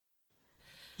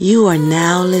You are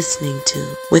now listening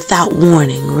to Without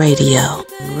Warning Radio.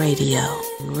 Radio.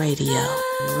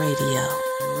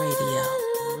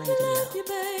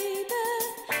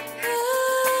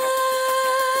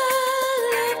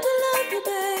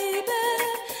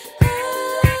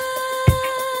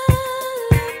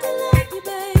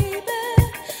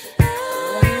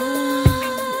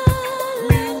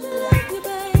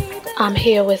 I'm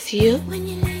here with you,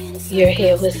 you're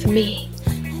here with me,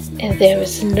 and there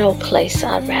is no place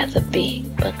I'd rather be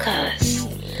because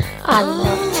I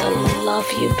love to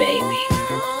love you, baby.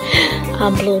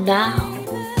 I'm Blue Nile,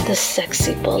 the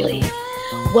sexy bully.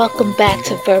 Welcome back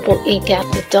to Verbal Ink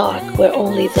After Dark, where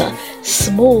only the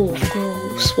smooth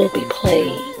grooves will be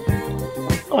played.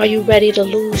 Are you ready to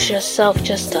lose yourself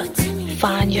just to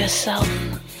find yourself?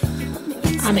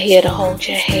 I'm here to hold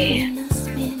your hand.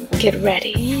 Get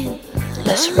ready.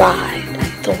 Let's ride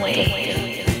the wave.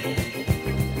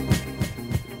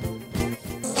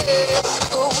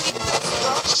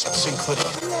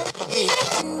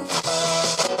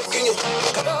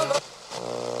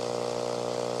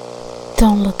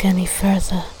 Don't look any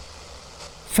further.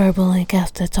 Verbal Ink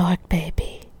After Dark,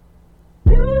 baby.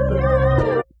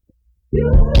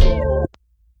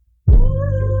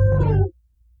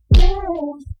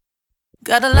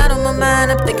 Got a lot on my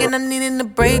mind, I'm thinking I'm needing a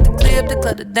break to clear up the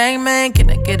clutter, dang man. Can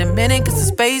I get a minute, cause the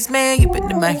space man, you been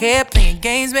in my head playing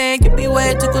games, man. You be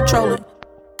way to control it.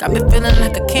 Got me feeling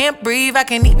like I can't breathe, I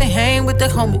can't even hang with the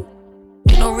homie.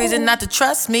 Ain't no reason not to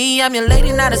trust me, I'm your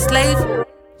lady, not a slave.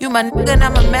 You my nigga and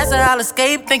I'm a master, I'll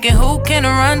escape. Thinking who can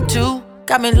I run to?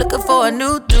 Got me looking for a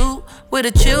new dude with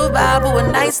a chill vibe, who a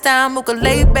nice time, who can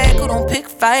lay back, who don't pick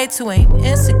fights, who ain't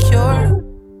insecure.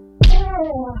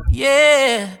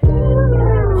 Yeah.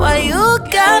 Why you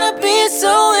gotta be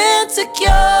so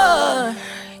insecure?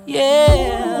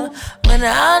 Yeah. When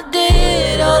I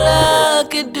did all I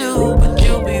could do, but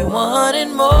you be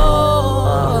wanting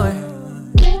more.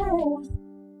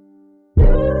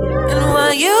 And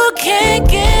why you can't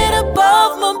get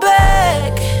above my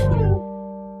back?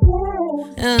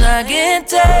 And I can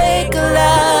take a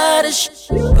lot of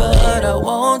shit, but I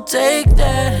won't take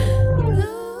that.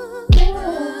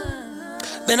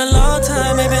 Been a long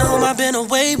time, ain't been home, I've been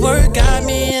away. Work got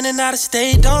me in and out of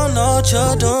state. Don't know what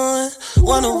you're doing,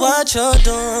 wonder what you're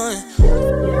doing.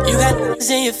 You got things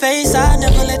in your face, I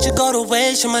never let you go to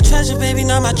waste. You're my treasure, baby,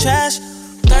 not my trash.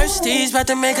 Thirsty, about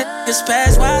to make a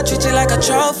splash. Why I treat you like a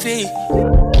trophy?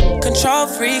 Control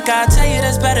freak, I tell you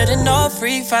that's better than no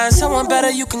free. Find someone better,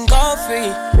 you can go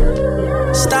free.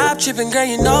 Stop tripping, girl,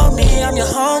 you know me, I'm your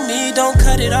homie, don't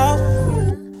cut it off.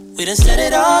 We done said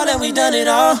it all and we done it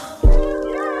all.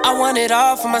 I want it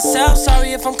all for myself,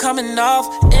 sorry if I'm coming off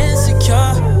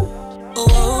insecure.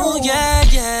 Ooh, yeah,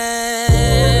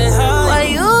 yeah. Why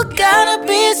you gotta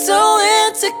be so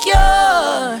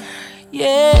insecure?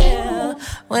 Yeah.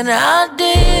 When I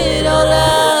did all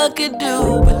I could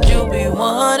do, but you be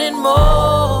wanting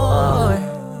more.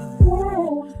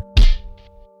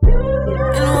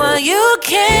 And why you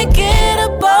can't get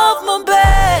above my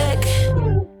back?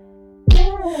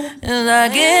 And I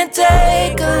can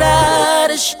take a lot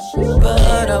of shit,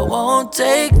 but I won't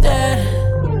take that.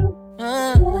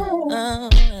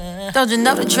 Don't you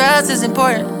know that trust is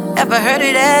important? Ever heard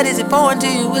of that? Is it foreign to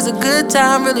you? Is a good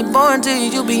time really boring to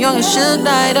you? You be young and shook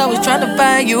night, always trying to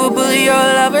find you a bully or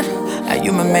a lover. Are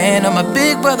you my man or my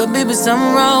big brother? Baby,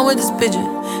 something wrong with this picture.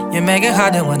 You make it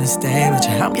hard to wanna stay with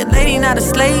you. I'm your lady, not a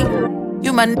slave.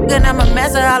 You my nigga and I'm a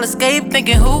master, I'll escape.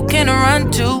 Thinking who can I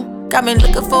run to? Got me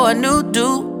looking for a new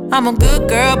dude. I'm a good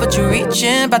girl, but you're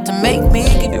reaching, about to make me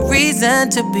give you reason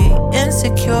to be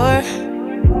insecure.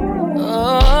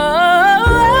 Oh,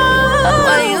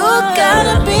 why you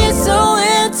gotta be so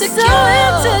insecure?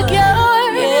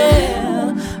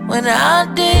 Yeah. When I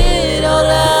did all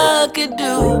I could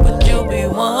do, but you be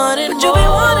wanting more.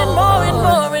 More and more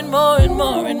and more and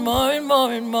more and more and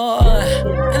more and more.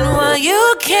 And why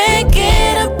you can't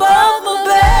get above my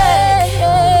back?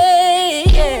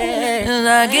 And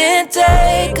I can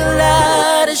take a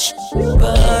lot of shit,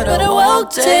 but I won't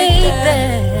take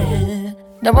that.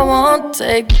 No, I won't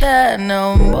take that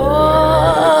no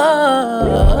more.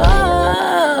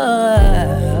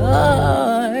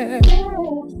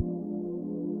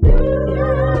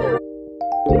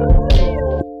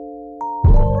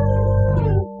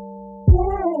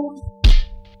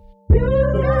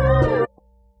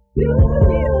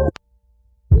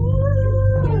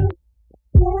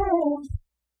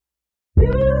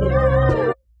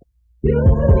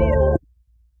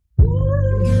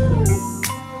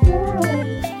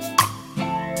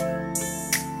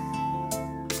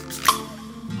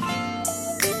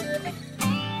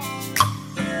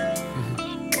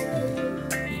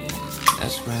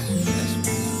 That's right, that's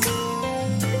right.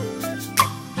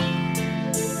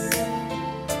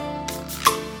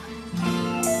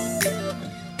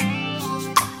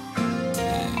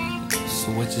 So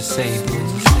what you say,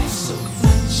 boo? So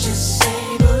what you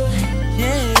say, boo?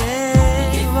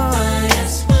 Yeah, if I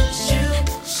ask what you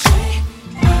say,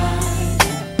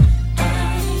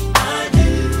 I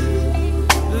do.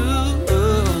 Ooh,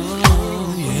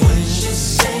 yeah. What you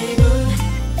say, boo?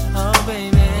 Oh,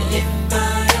 baby. If I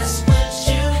ask what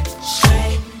you say,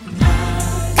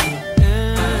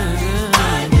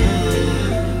 I do.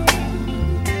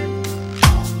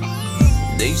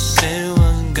 They said it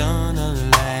wasn't gonna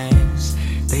last.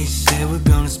 They said we're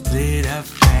gonna split up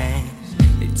fast.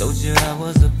 They told you I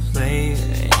was a player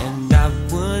and I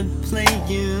would play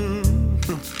you.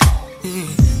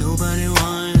 Nobody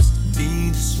wants us to be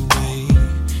this way.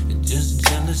 They're just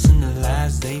jealous in the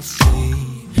lies they say.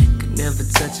 Could never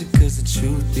touch it cause the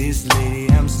truth is, lady,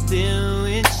 I'm still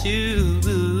with you.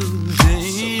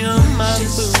 Baby, you're my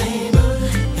boo.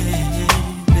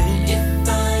 If I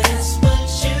ask what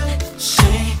you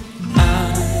say,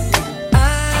 I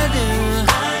do.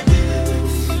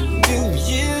 Do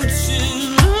you too?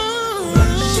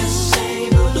 What you say,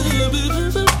 boo?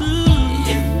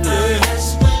 If I ask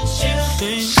what you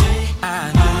say, I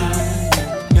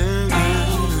do.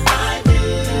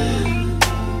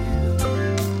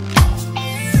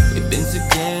 We've been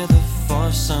together for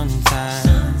some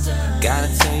time. Gotta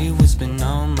tell you what's been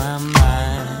on my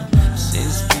mind.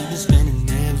 Since we've been spending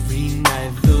every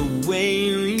night the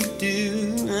way we do.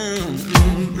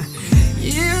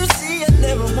 You see, I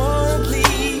never wanna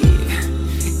leave.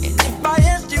 And if I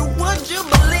asked you, would you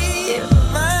believe?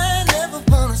 I never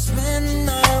wanna spend the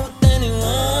night with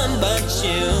anyone but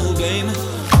you, baby.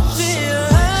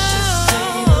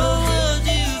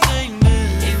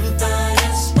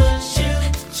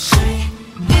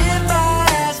 If I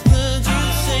ask what you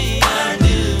say, I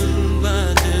do.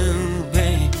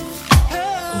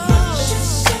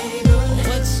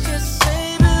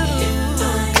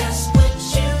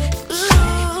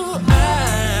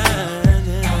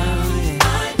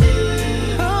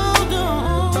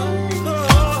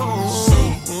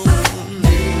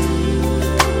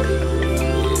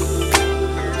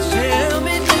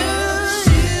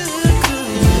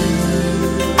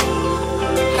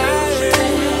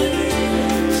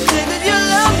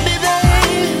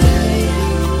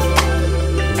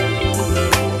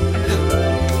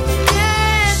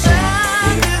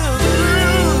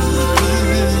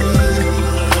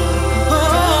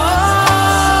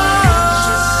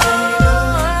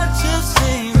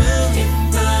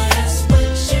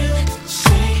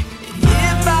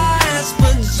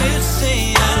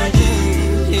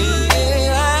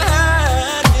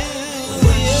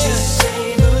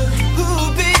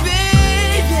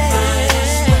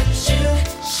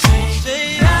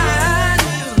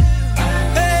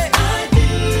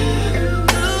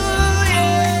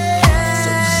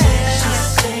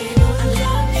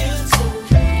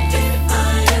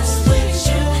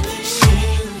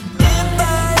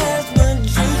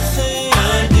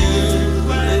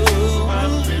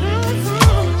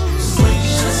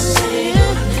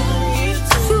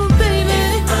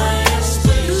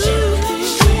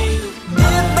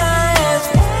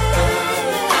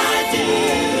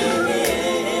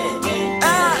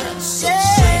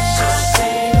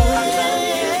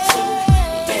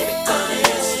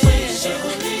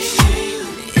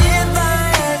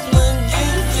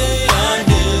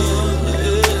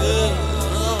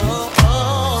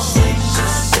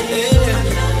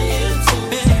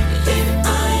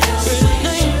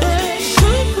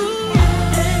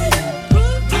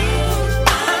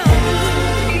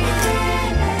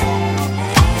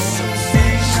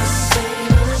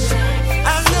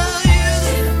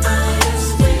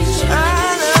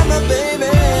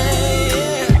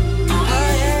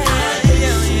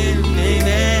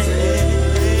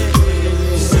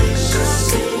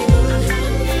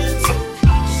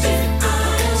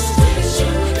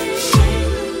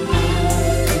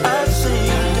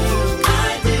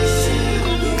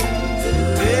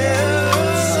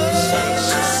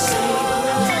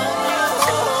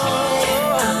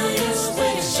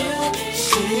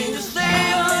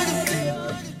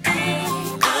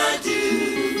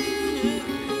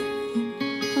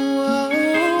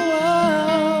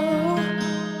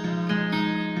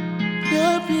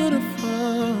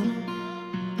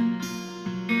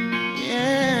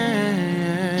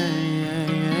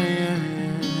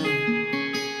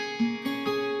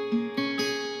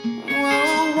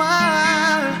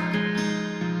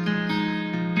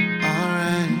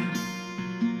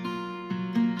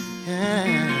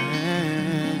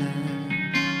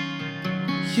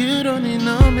 you don't need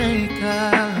no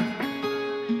makeup,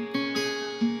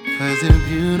 'cause you're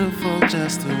beautiful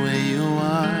just the way you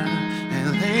are. And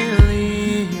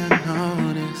lately I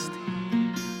noticed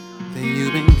that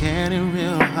you've been getting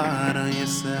real hard on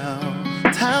yourself.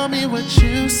 Tell me what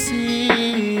you see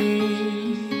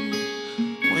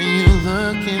when you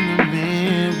look in the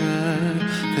mirror,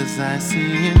 'cause I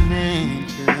see an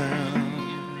angel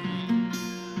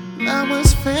that was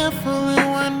fearful and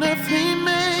wonderfully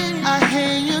made. I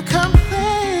hear you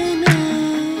complaining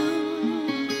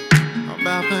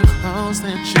about the clothes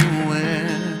that you wear.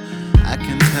 I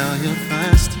can tell you're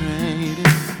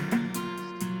frustrated.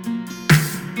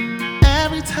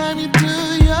 Every time you do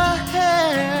your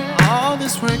hair, all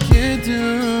this work you're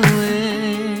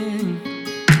doing,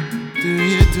 do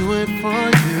you do it for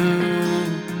you,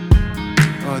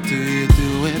 or do you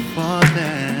do it for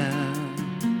them?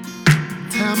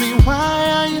 Tell me, why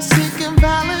are you seeking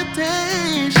validation?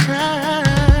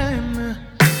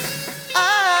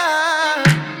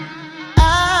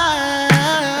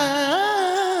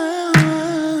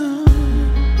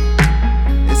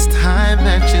 It's time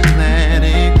that you let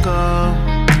it go.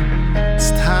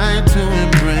 It's time to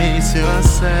embrace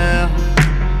yourself.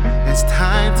 It's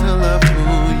time to love who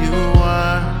you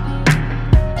are,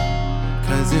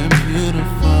 'cause you're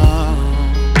beautiful.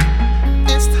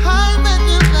 It's time that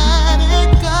you let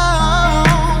it go.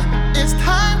 It's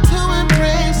time to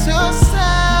embrace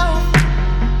yourself.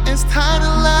 It's time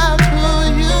to love who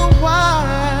you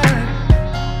are,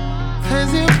 'cause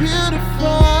you're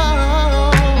beautiful.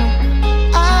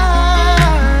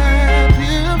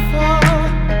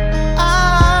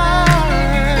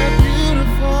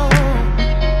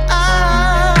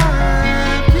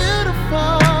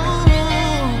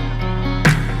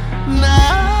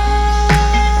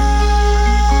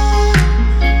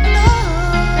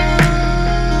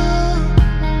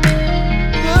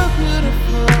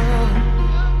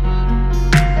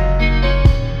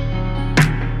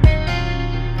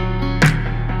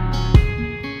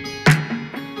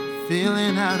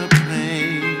 Feeling out of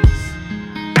place,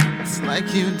 it's like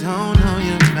you don't know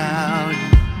your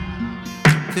value,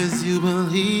 'cause you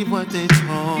believe what they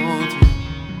told you,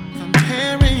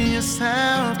 comparing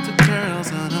yourself to girls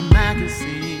on a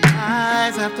magazine.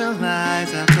 Lies after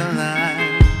lies after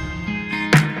lies,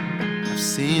 I've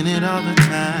seen it all the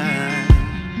time.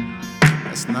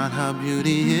 That's not how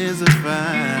beauty is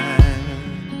defined.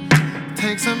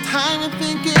 Take some time and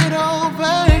think it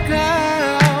over,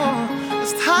 girl.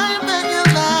 It's time that you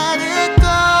let it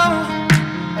go.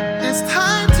 It's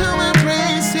time to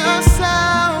embrace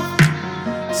yourself.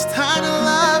 It's time to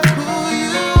love who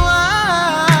you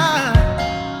are,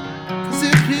 'cause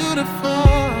you're beautiful.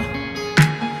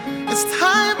 It's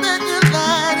time that you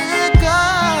let it go.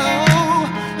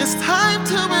 It's time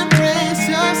to embrace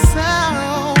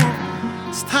yourself.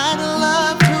 It's time to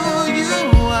love who you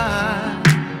are,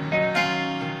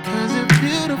 'cause you're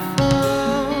beautiful.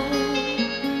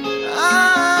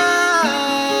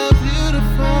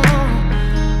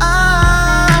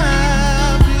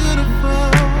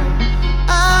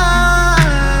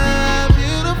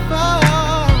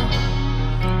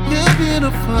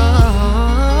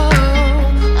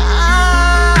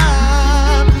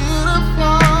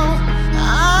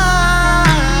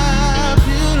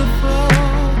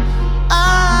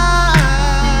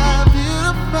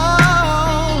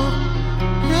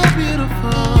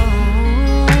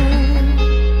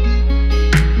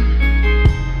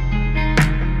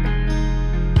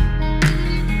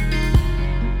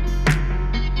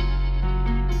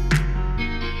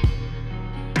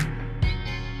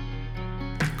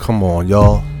 Come on,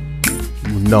 y'all.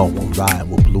 You know I'm riding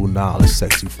with Blue Nile and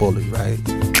Sexy Bully, right?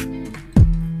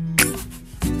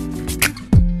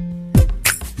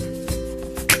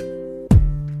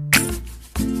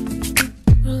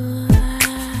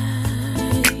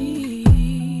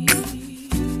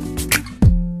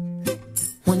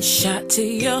 One shot to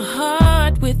your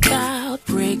heart without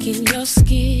breaking your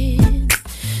skin.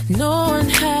 No one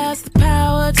has the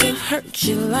power to hurt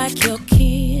you like your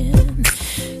kin.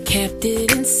 Kept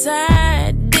it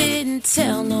inside, didn't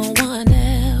tell no one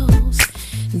else.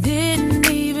 Didn't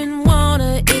even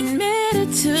wanna admit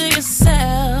it to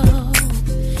yourself.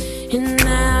 And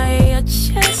now your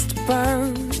chest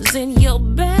burns and your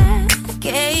back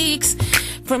aches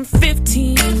from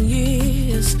 15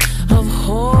 years of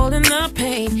holding the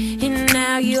pain. And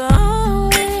now you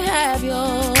only have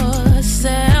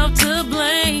yourself to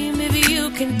blame if you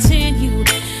continue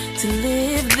to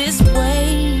live this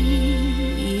way.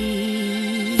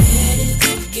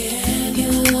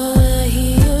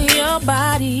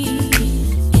 Body,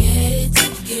 get it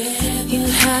together. You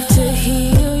have to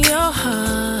heal your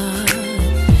heart.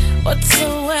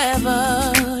 Whatsoever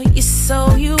whatever you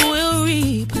sow, you will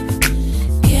reap.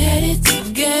 Get it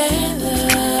together.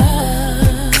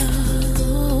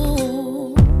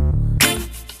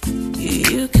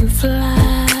 You can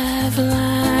fly, fly.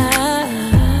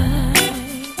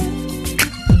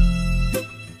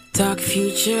 Dark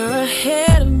future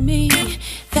ahead of me,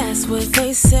 that's what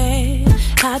they say.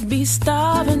 I'd be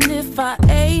starving if I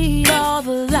ate all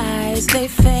the lies they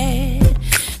fed.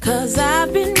 'Cause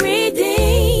I've been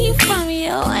redeemed from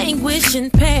your anguish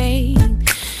and pain.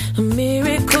 A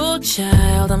miracle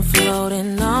child, I'm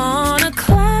floating on a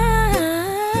cloud.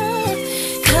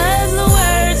 'Cause the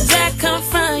words that come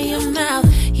from your mouth,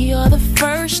 you're the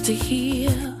first to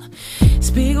hear.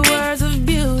 Speak words of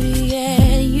beauty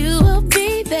and you will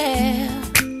be there.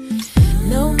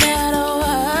 No matter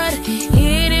what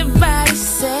anybody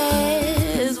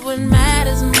says, what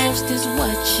matters most is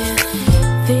what you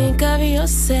think of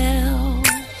yourself.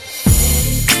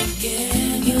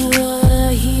 You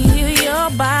wanna heal your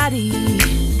body.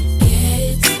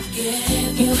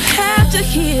 You have to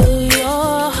heal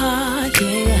your heart,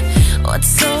 yeah.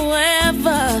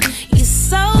 Whatsoever you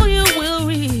sow, you will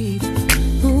reap.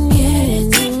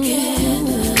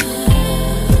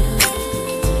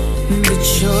 The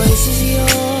choice is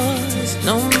yours,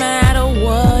 no matter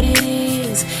what it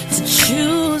is. To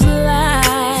choose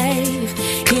life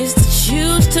is to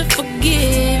choose to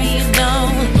forgive. You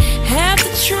don't have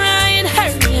to try and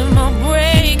hurt him or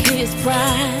break his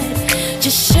pride.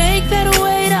 Just shake that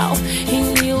weight off and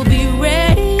you'll be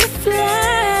ready to fly.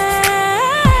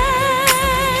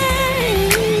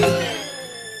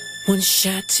 One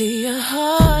shot to your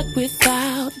heart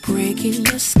without breaking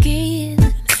your skin.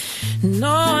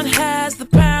 No one has the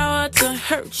power to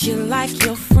hurt you like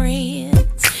your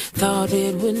friends. Thought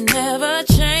it would never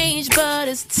change, but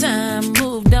as time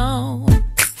moved on,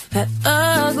 that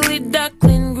ugly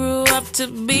duckling grew up to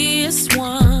be a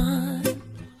swan.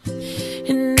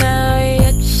 And now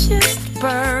your chest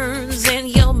burns and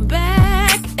your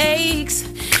back aches,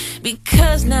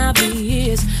 because now the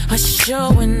years are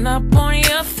showing up on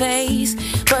your face.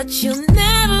 But you'll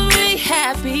never be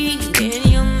happy and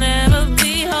you'll never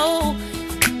be whole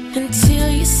until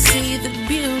you see the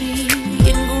beauty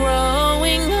in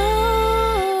growing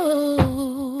old.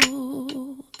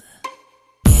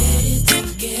 Get it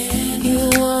together. You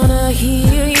wanna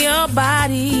heal your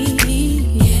body.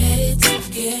 Get it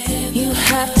together. You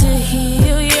have to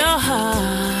heal your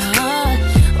heart.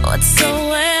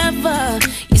 Whatsoever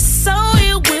you sow,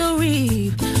 you will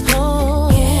reap. Oh,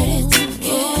 get it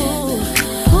together.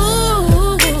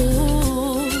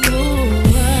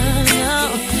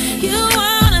 You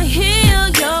wanna heal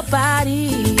your body.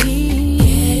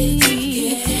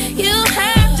 You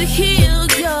have to heal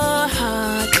your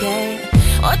heart, yeah.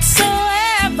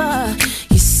 Whatsoever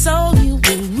you sow, you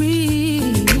will reap.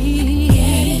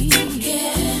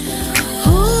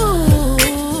 Ooh,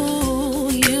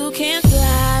 you can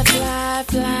fly, fly,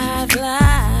 fly,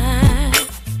 fly.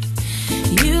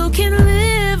 You can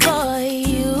live or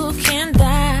you can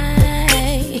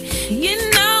die. You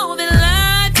know that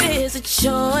life is a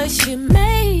choice you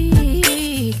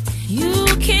make. You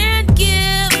can't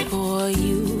give or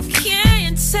you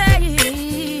can't take.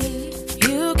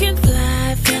 You can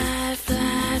fly, fly,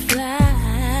 fly,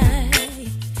 fly.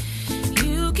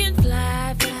 You can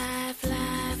fly, fly,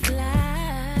 fly,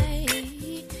 fly.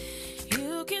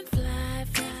 You can fly,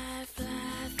 fly,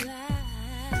 fly, fly.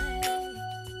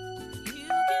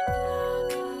 You can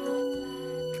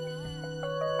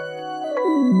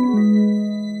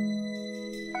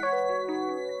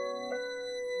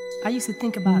I used to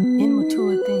think about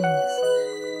immature things.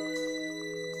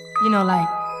 You know, like,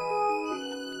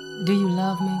 do you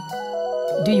love me?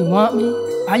 Do you want me?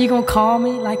 Are you gonna call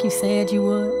me like you said you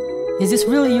would? Is this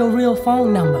really your real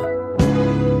phone number?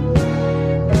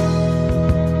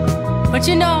 But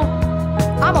you know,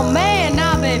 I'm a man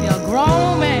now, baby, a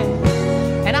grown man.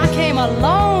 And I came a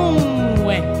long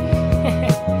way.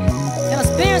 And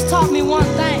experience taught me one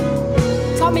thing.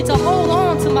 Taught me to hold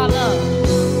on to my love.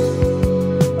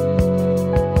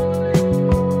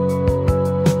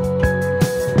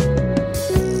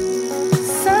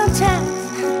 Sometimes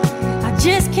I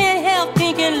just can't help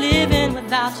thinking living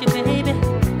without you, baby.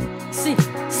 See,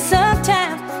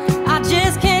 sometimes I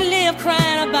just can't live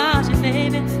crying about you,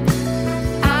 baby.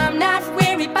 I'm not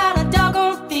worried about a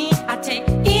doggone thing. I take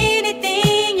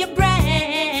anything you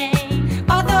bring.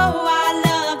 Although I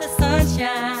love the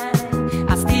sunshine,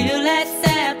 I still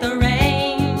accept the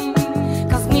rain.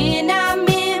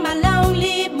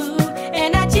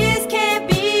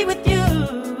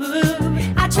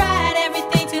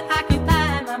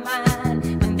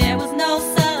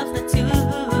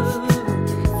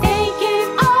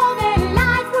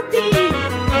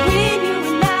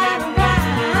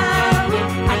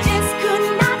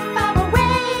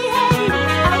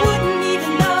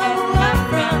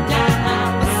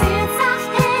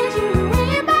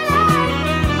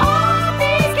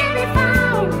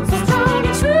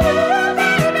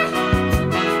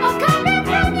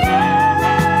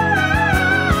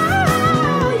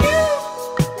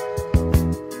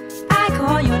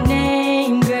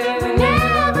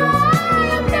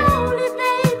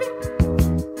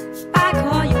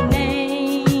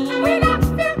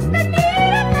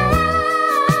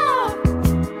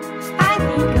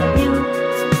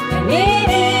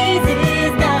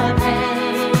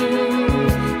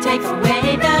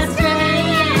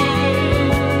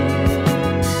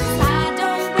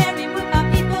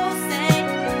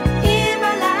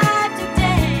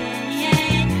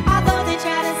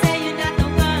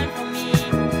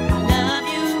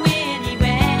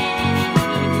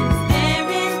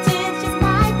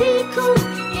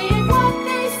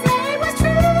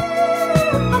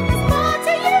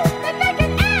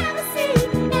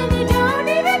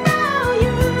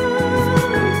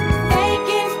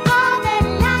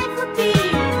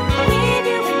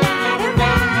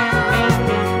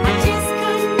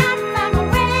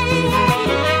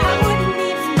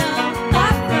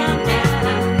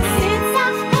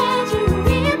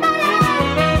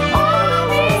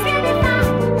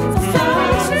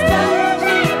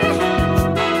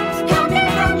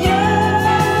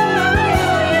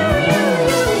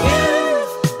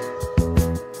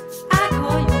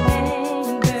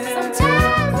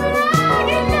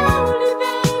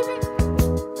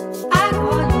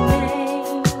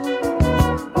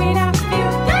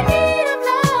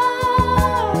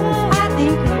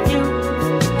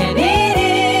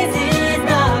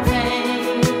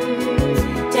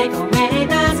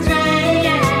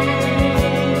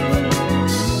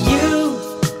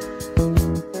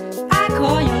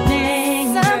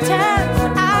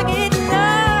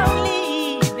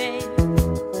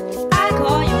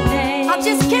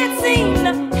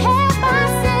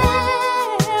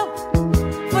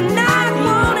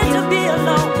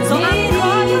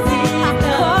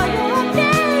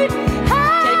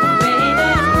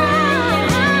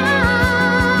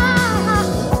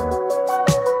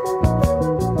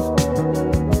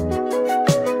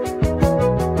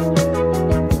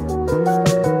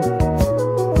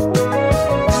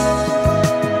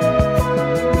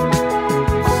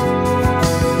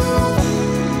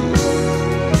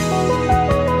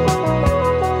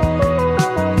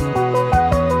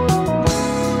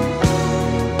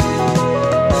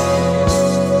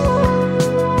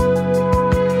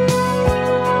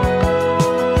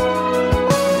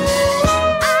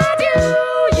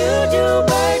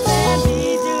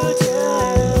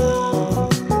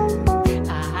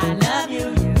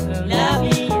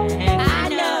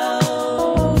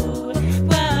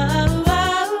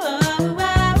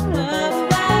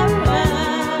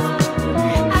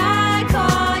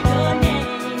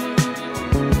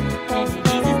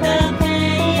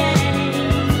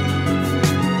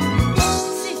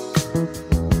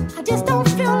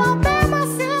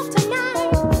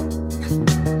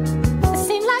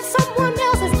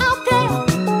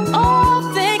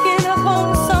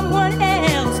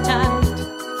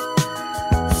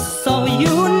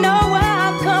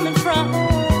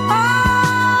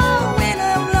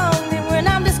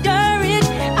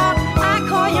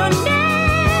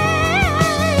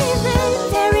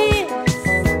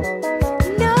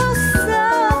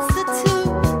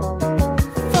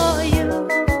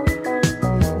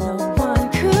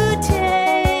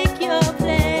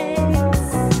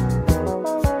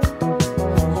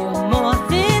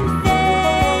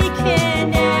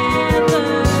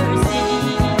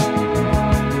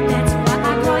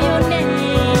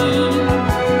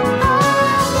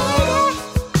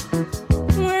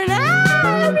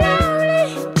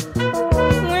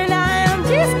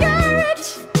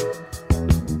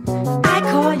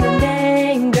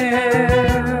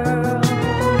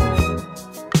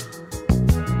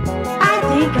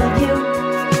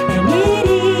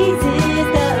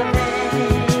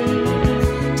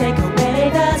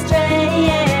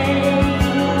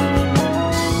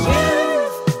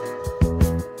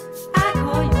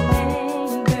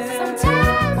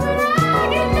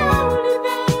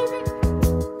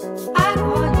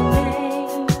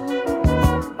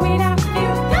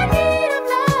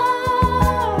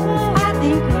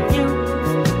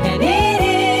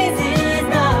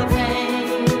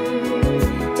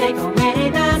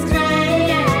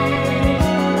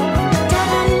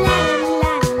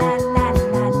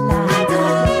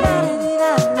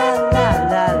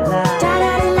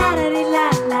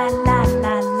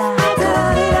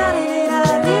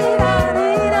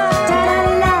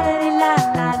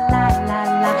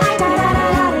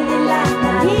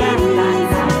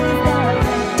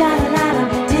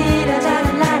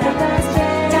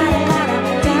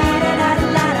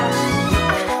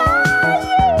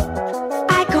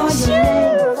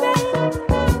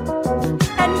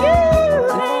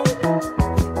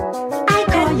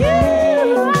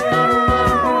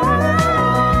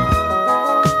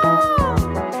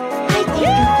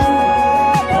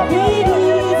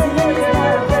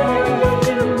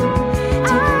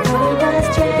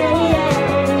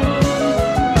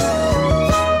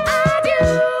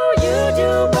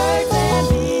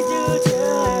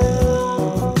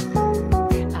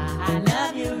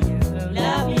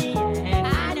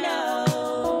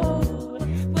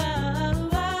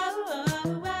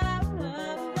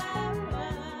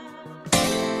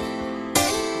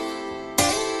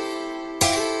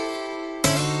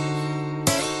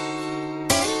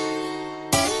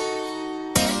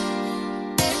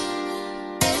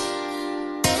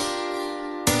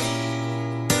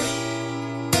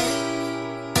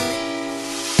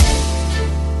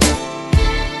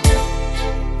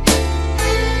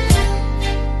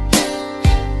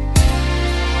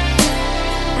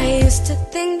 used to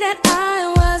think that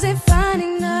I wasn't fine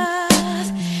enough,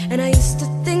 and I used to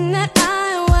think that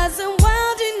I wasn't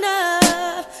wild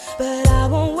enough. But I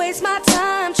won't waste my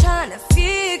time trying to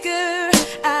figure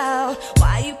out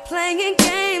why you playing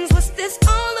games. What's this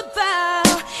all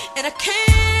about? And I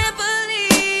can't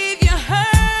believe you're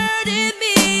hurting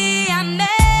me. I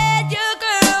met your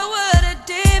girl, what a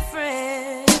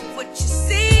difference. What you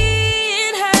see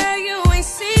in her, you ain't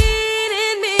seen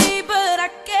in me. But I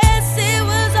guess it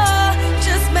was all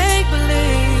just make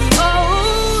believe. Oh,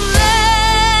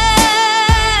 love,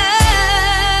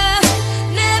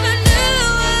 never knew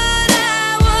what I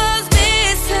was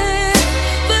missing,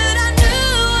 but I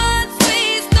knew once we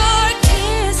start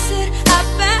kissing, I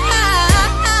found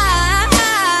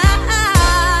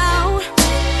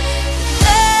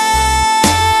love.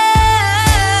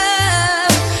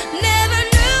 Never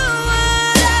knew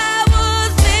what I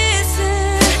was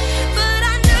missing, but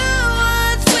I knew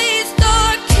once we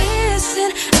start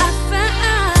kissing, I found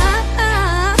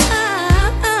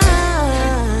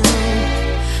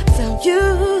you.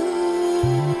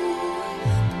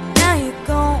 Now you're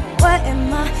gone, what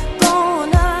am I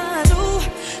gonna do?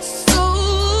 So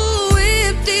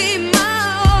empty, my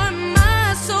heart,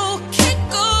 my soul can't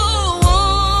go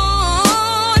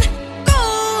on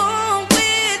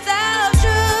without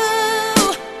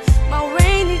you. My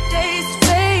rainy days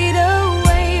fade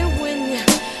away when you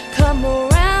come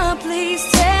around. Please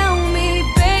tell me,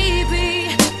 baby,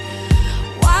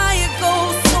 why you go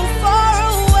so far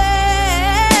away?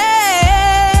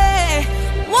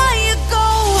 Why you go?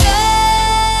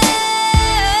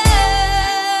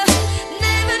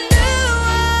 Never knew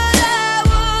what I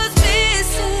was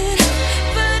missing,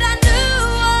 but I knew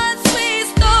once we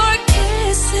start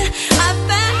kissing, I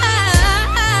found love.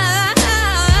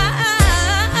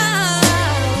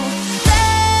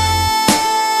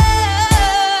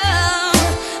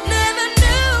 Never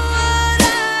knew what I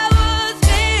was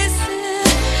missing,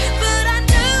 but I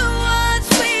knew once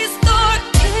we start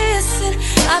kissing,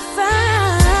 I found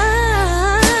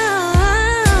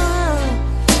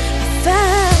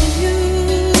you.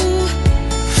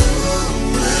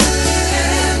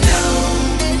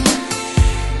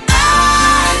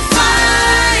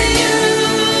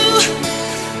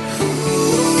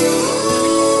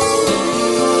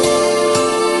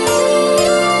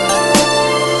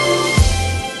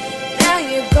 Now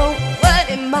you go, what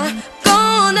am I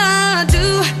gonna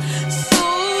do? So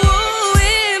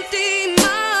empty, my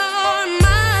heart,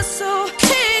 my soul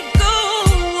can't go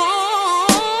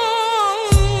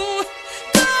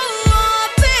on,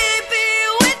 baby,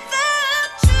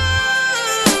 without you.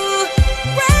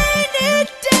 Rainy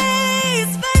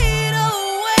days fade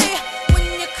away when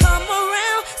you come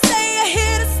around. Say you're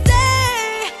here to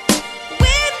stay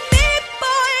with me,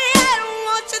 boy. I don't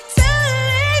want you to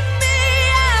leave me.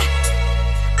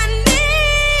 I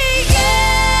need you.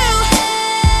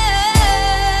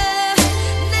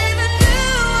 Never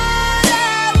knew what I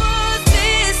was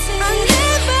missing,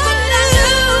 but I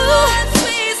knew once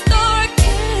we start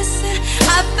kissing, I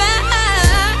found love.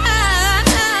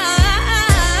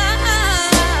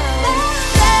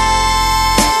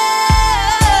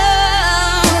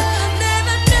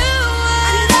 Never knew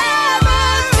what I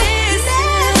was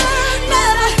missing,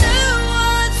 but I knew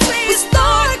once we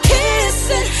start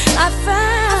kissing, I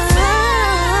found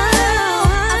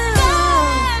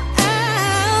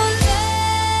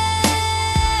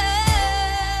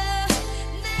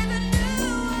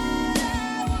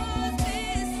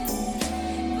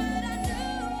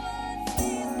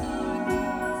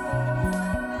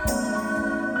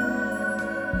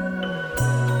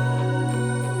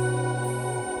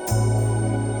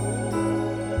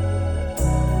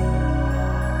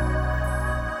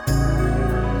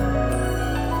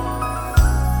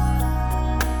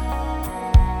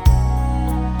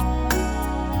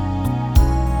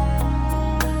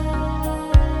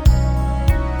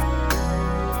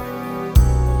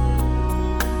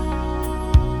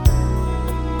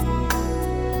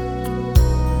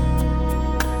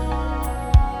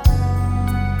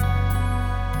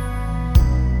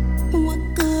what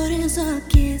good is a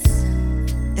kiss,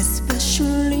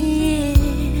 especially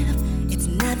if it's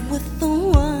not with the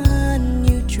one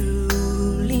you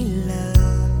truly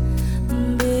love.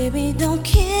 Baby, don't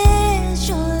kiss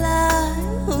your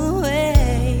life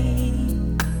away.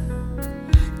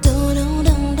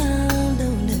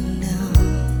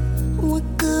 What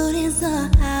good is a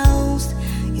house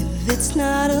if it's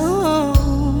not a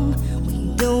home?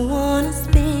 We don't wanna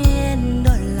spend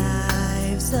our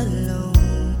lives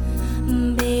alone.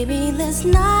 Baby, let's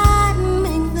not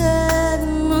make that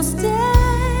mistake.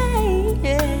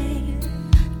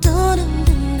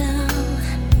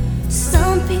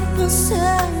 Some people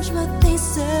search but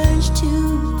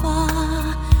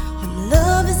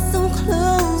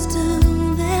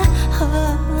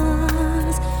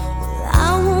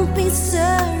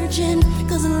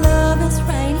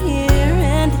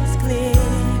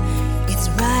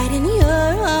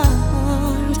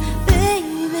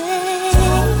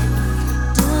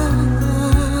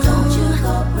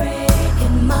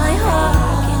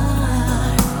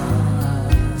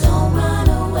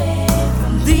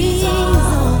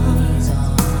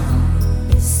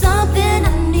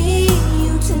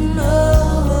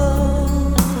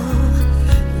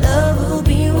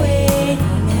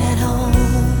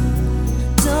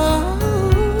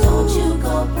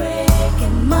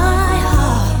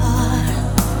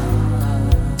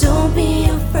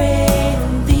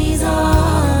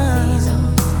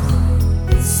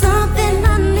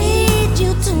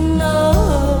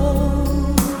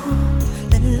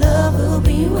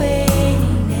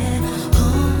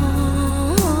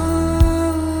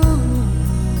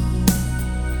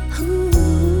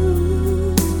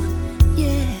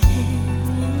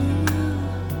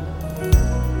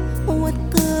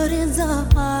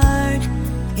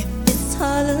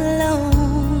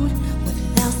alone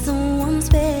without someone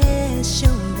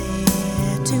special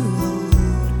there to hold.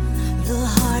 The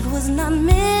heart was not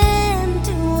meant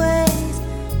to waste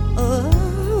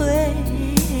away.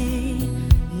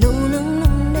 No, no, no,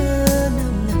 no, no,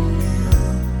 no, no.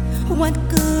 What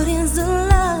good is a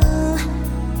love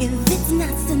if it's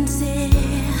not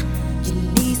sincere? You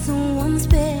need someone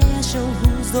special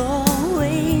who's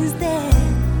always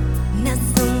there, not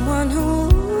someone who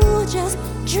just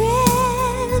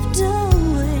drift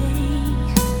away.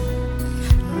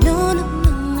 No, no,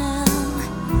 no, no.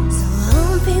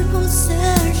 Some people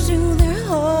search through their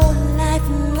whole life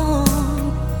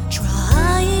long,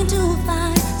 trying to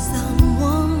find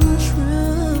someone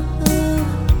true.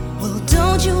 Well,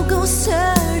 don't you go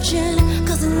searching,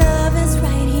 'cause love is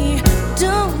right here.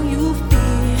 Don't you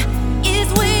fear,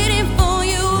 it's waiting for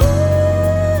you.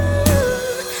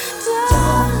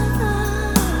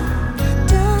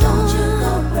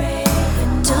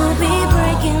 Don't be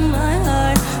breaking my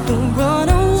heart. Don't run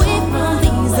away from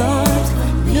these arms.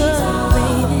 No,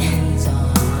 baby.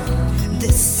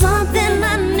 There's something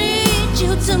I need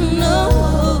you to know.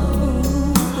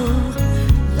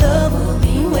 Love will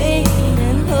be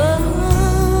waiting.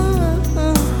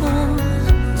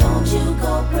 Don't you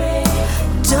go break.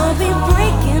 Don't be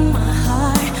breaking my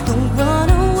heart. Don't run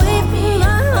away from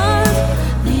my heart.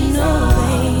 No,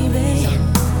 baby.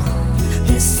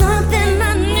 There's something I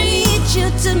need you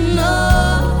to know.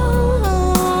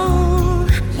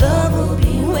 Love will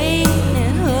be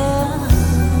waiting.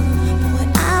 Boy,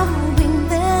 I will be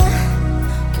there,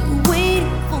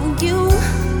 waiting for you.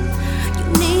 You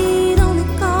need only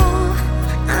call.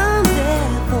 I'm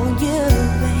there for you,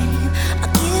 babe.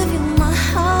 I'll give you my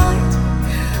heart,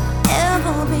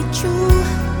 ever be true.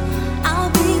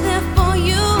 I'll be there for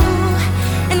you,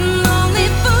 and only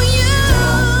for you.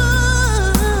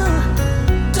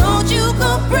 Don't you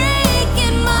go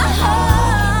breaking my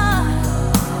heart.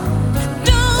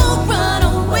 Don't run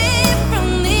away from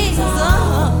these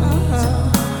arms.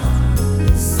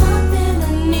 Something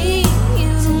I need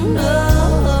you to know.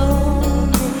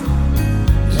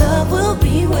 Love will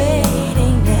be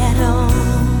waiting at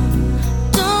home.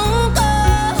 Don't go.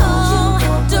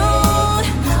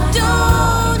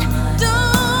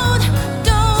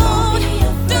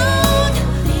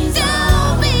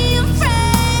 Don't be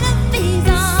afraid of these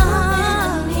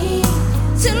arms.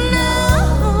 To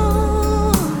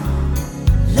know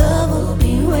love will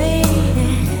be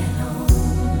waiting.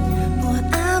 But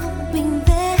I will be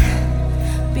there,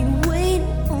 be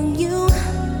waiting on you.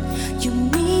 You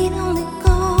need only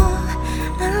call.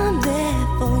 I'm there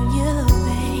for you,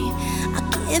 babe. I'll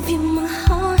give you my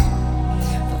heart,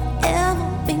 forever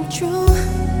be true.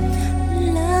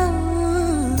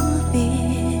 Love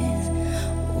is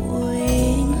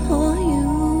waiting for you.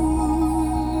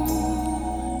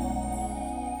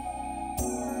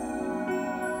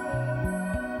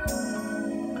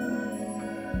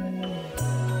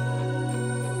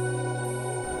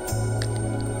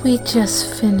 We just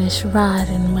finished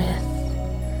riding with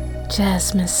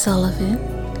Jasmine Sullivan,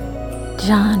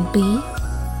 John B.,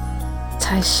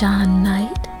 Tyshawn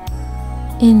Knight,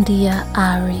 India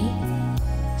Ari,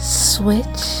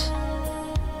 Switch,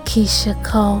 Keisha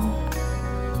Cole,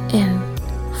 and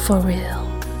For Real.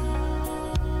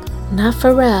 Not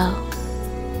Pharrell,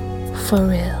 for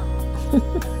real.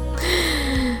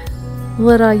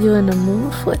 What are you in the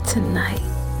mood for tonight?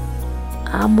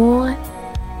 I'm on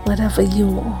whatever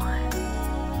you on.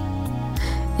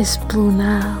 It's Blue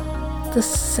Nile, the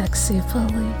sexy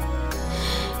bully.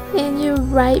 And you're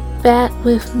right back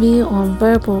with me on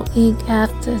Verbal Ink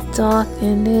After Dark,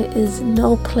 and there is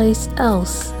no place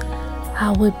else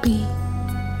I would be.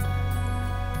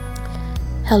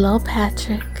 Hello,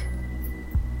 Patrick.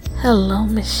 Hello,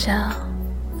 Michelle.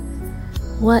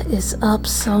 What is up,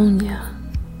 Sonia?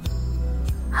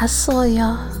 I saw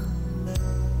y'all.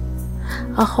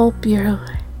 I hope you're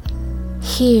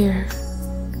here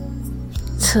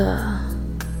to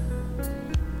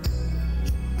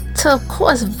of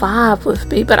course vibe with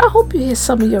me, but I hope you hear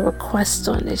some of your requests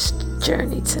on this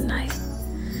journey tonight.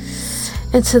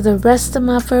 And to the rest of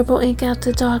my Verbal Ink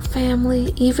After Dark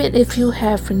family, even if you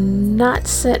have not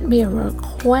sent me a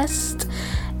request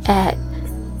at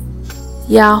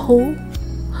Yahoo,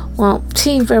 well,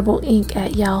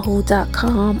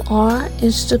 teamverbalink@yahoo.com, or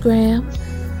Instagram,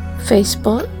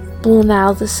 Facebook, Blue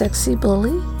Nile the Sexy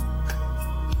Bully.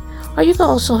 Or you can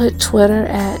also hit Twitter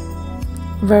at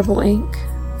Verbal Ink.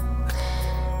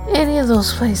 Any of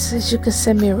those places, you can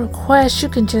send me a request. You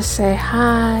can just say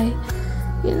hi.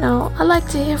 You know, I like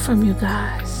to hear from you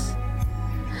guys.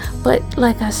 But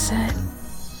like I said,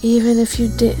 even if you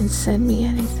didn't send me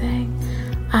anything,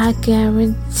 I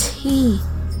guarantee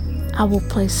I will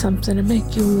play something to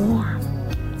make you warm.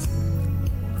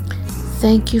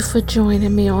 Thank you for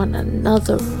joining me on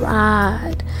another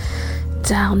ride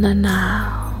down the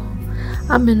Nile.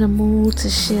 I'm in the mood to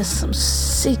share some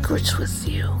secrets with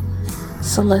you.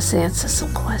 So let's answer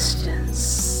some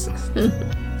questions.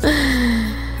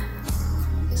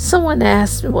 Someone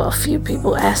asked me, well, a few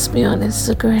people asked me on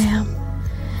Instagram,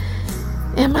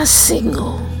 am I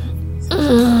single?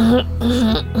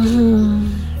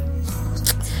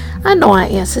 I know I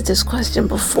answered this question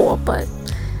before, but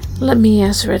let me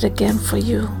answer it again for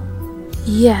you.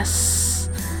 Yes,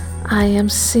 I am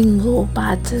single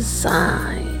by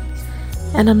design,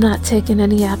 and I'm not taking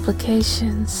any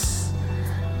applications,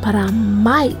 but I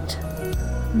might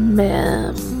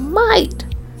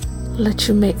let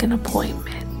you make an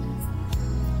appointment.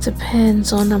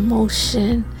 Depends on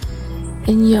emotion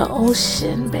in your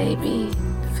ocean, baby.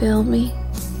 Feel me?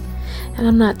 And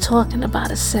I'm not talking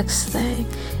about a sex thing.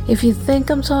 If you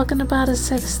think I'm talking about a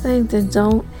sex thing, then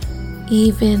don't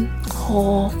even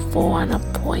call for an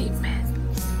appointment.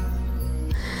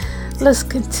 Let's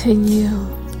continue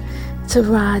to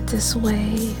ride this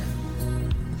wave.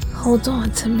 Hold on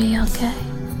to me, okay?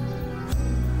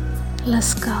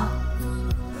 Let's go.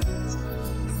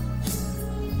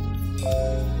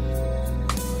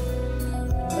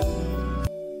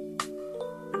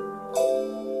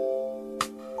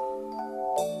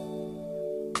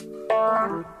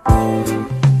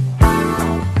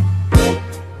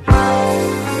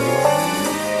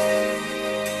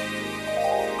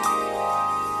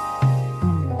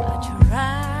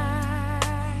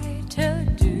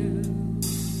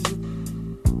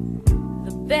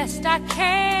 Best I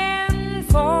can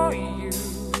for you,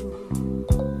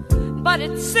 but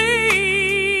it seems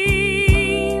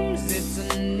it's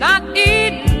not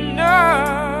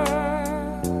enough.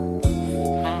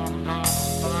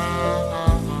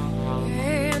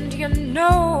 And you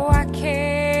know I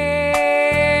care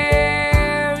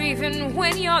even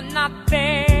when you're not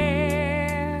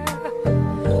there.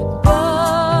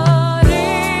 But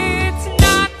it's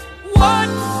not what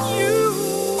you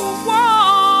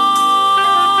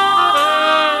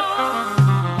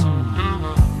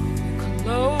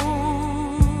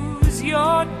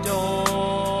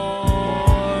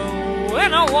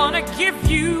I wanna give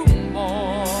you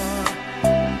more,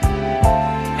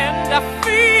 and I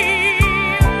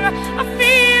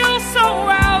feel so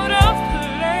out of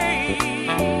place.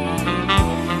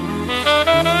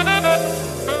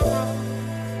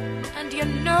 And you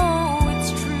know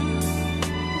it's true.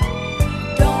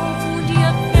 Don't you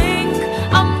think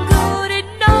I'm good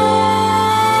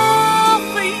enough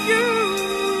for you?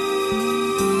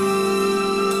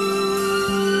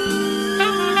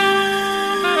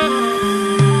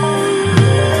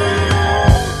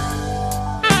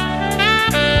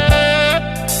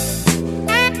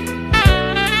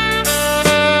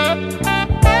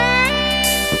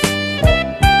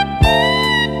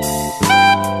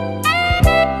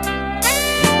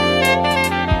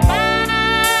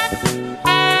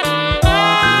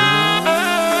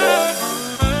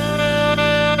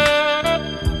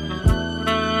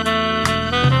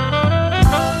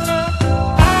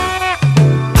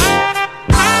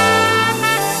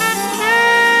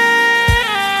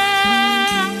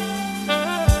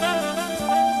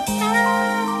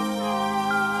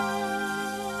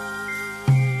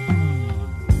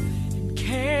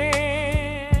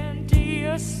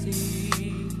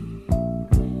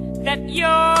 That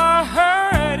you're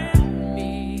hurting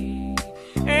me,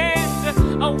 and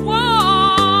I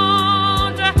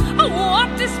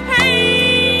want this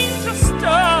pain to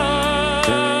stop.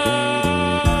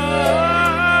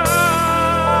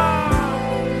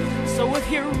 So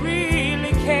if you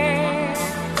really care,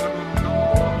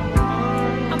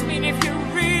 I mean if you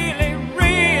really,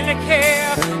 really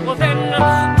care, well then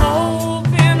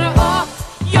open up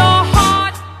your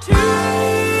heart to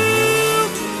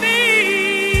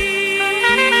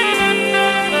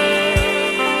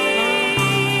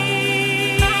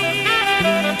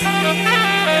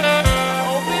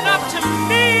open up to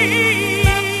me.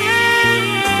 You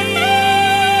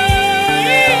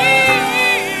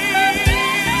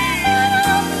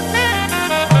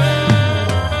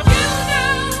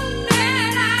know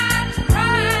that I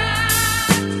try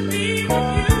to be with you.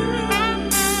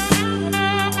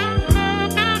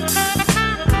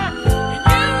 And you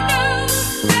know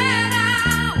that I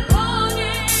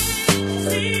wanted to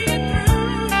see it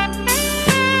through.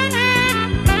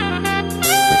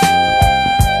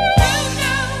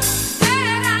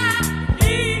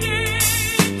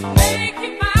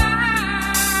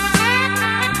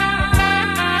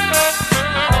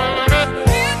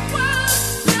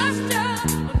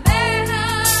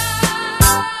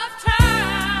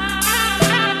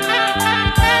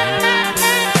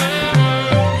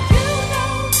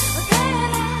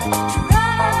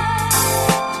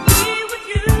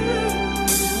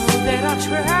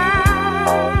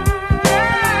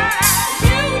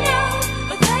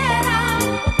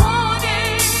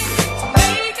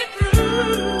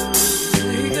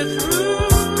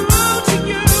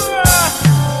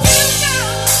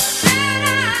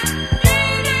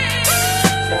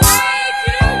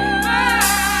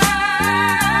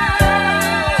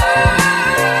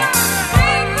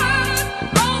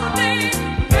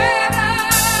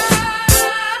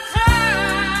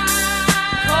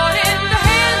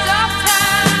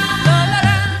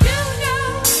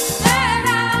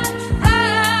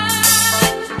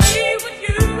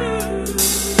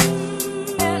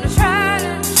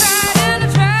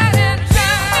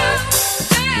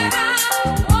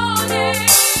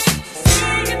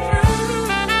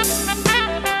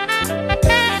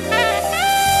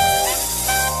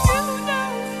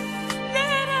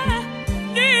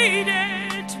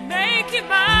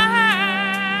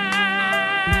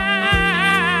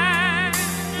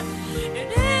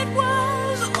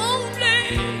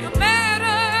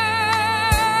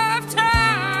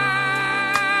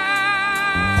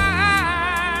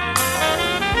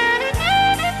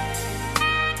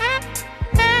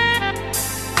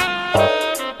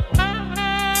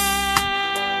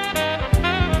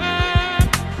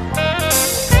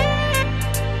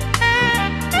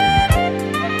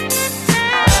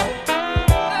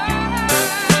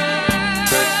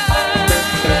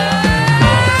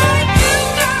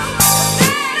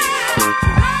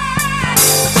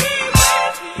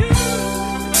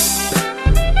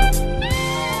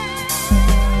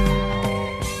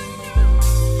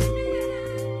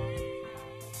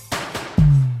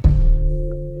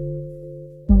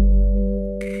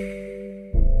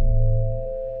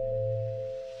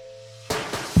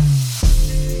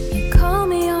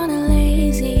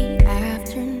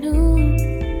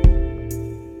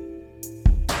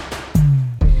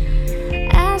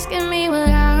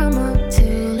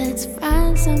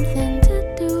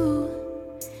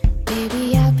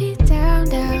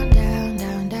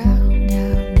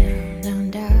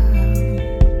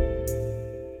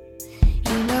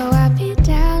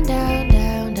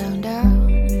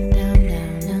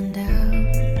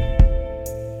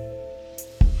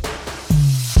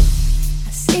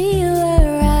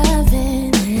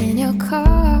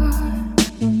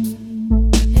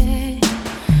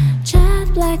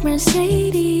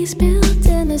 Mercedes built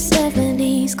in the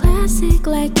 70s, classic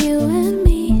like you and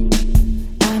me.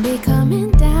 I'll be coming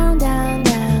down, down,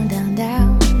 down, down,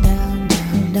 down, down,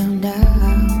 down, down,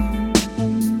 down.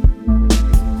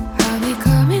 I'll be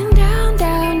coming down,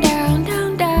 down, down,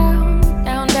 down, down,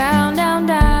 down, down, down,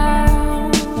 down.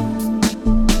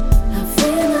 I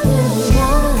feel a little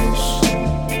rush.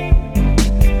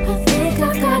 I think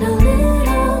I got a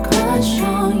little crush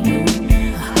on you.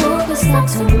 I hope it's not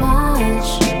too much.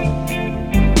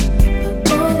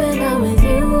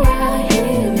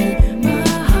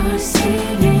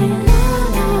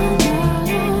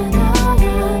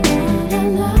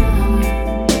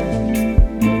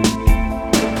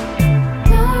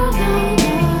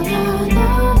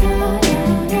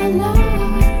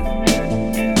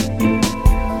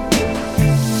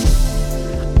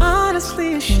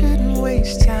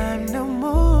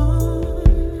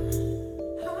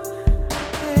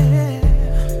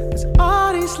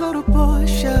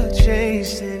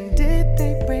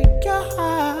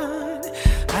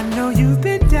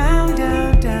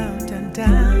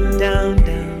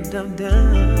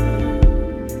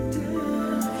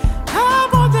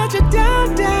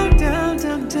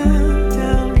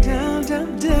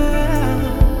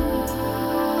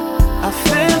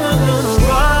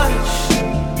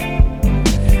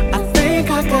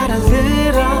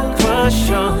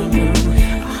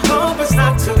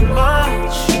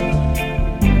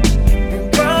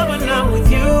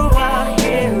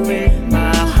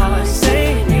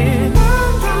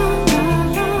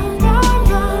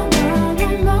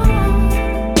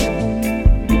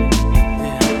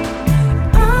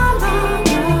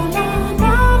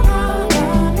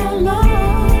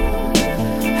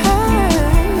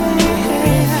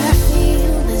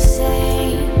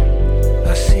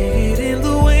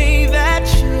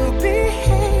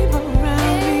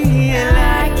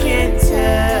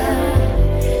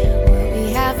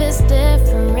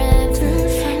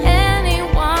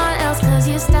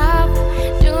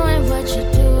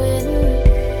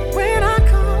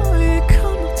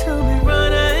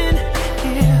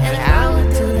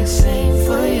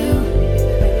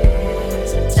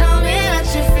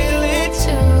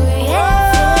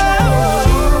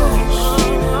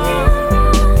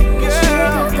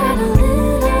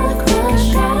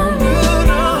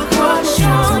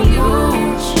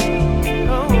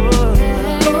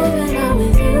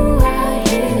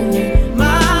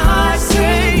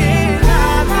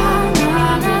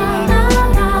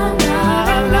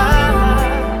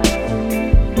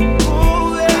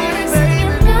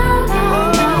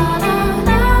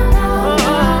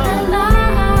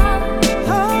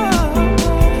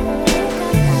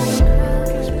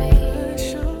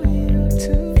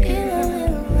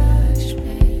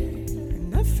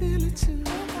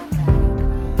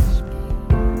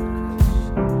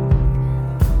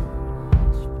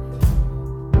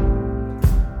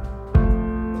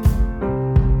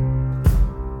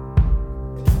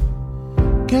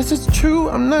 Guess it's true,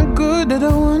 I'm not good at a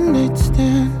one-night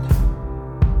stand,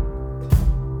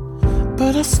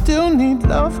 but I still need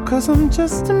love, cause I'm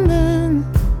just a man.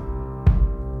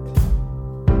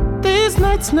 These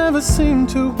nights never seem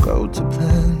to go to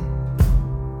plan.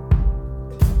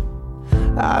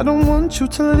 I don't want you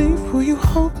to leave, will you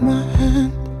hold my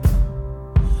hand?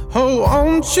 Oh,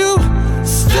 won't you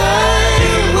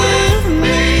stay with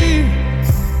me?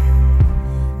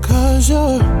 Cause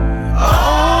you're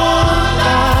all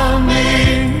I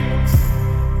need.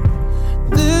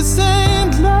 This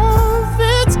ain't love,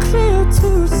 it's clear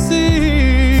to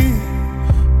see.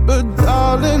 But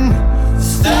darling,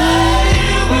 stay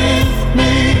with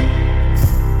me.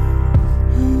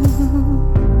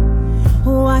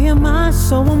 Why am I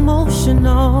so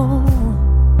emotional?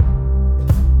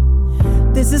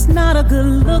 This is not a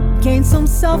good look, gain some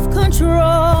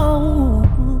self-control.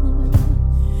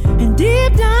 And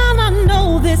deep down I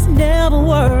know this never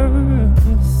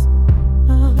works,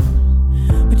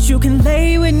 but you can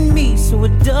lay with me so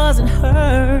it doesn't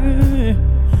hurt.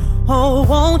 Oh,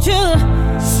 won't you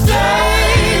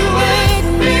stay with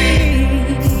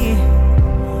me?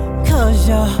 Cause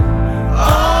you're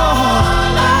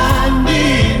all I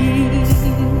need.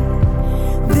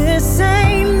 This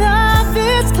ain't love,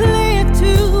 it's clear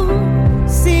to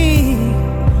see.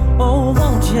 Oh,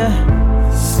 won't you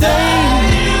stay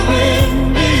with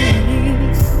me?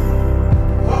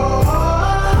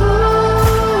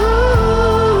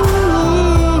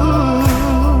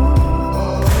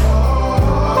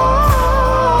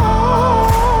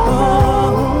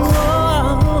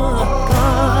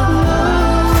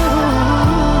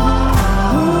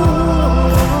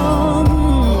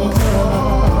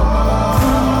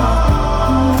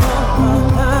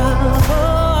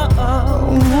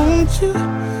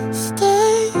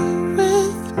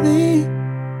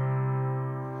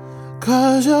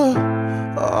 'cause you're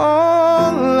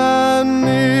all I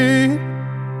need.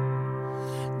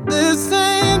 This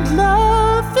ain't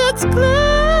love, it's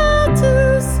clear to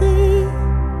see,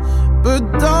 but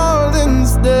darling,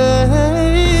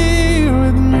 stay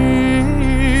with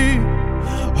me.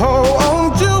 Oh,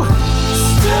 won't you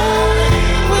stay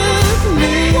with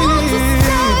me? Won't you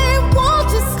stay?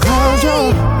 'Cause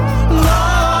you're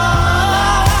all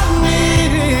I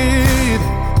need.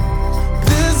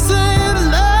 This ain't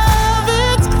love,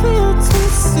 it's clear to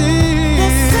see.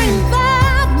 This ain't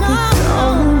love, no.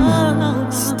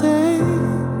 Stay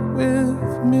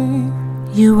with me.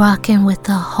 You rockin' with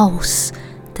the host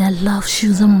that loves you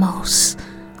the most,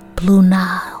 Blue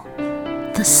Nile,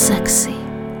 the sexy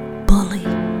bully.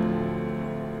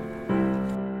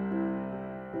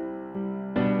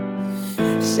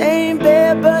 Same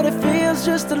bed, but it feels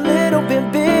just a little bit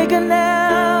bigger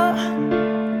now.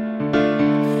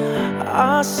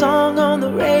 Our song on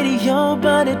the radio,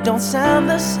 but it don't sound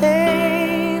the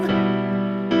same.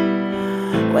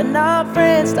 When our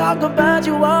friends talk about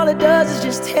you, all it does is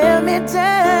just tear me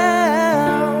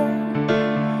down.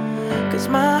 'Cause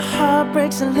my heart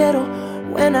breaks a little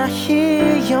when I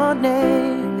hear your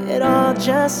name. It all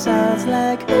just sounds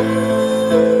like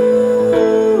ooh.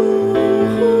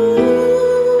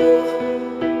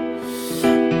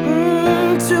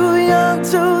 Too young,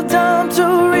 too dumb to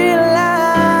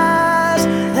realize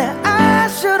that I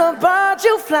should have bought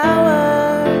you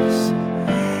flowers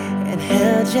and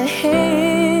held your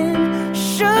hand.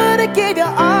 Should have gave you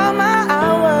all my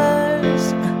hours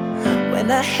when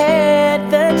I had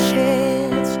the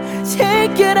chance.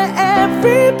 Take you to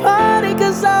every party,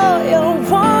 'cause all you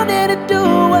wanted to do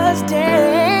was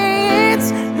dance.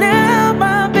 Now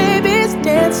my baby's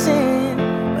dancing,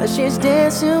 but she's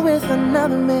dancing with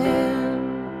another man.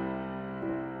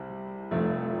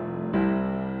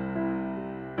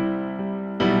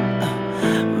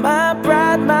 My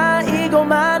pride, my ego,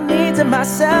 my needs, and my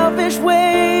selfish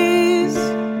ways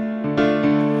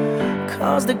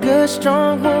caused a good,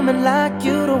 strong woman like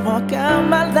you to walk out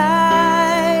my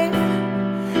life.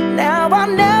 Now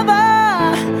I'll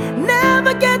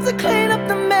never get to clean up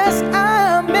the mess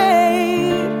I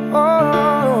made.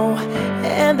 Oh,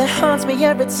 and that haunts me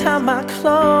every time I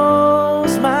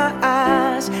close my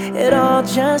eyes. It all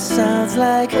just sounds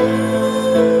like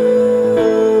ooh.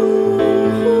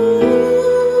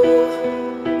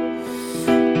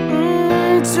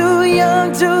 Too young,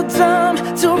 too dumb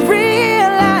to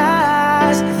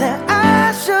realize that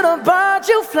I should have bought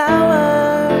you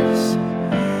flowers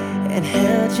and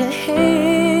held your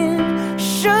hand.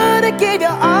 Should have gave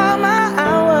you all my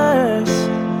hours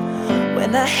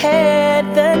when I had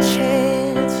the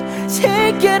chance.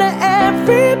 Take you to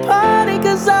every party,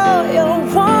 'cause all you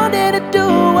wanted to do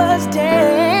was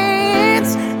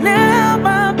dance. Now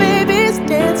my baby's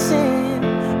dancing,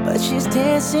 but she's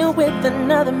dancing with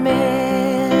another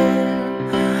man.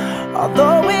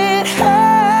 Although it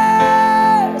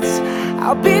hurts,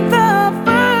 I'll be the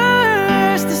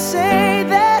first to say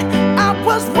that I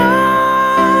was wrong.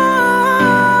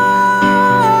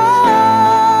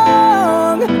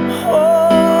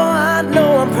 Oh, I know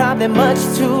I'm probably much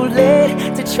too late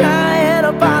to try and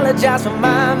apologize for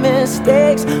my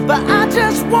mistakes, but I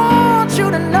just want you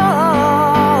to know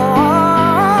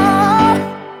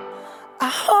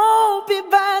I hope he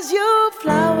buys you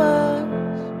flowers.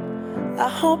 I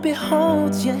hope he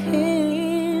holds your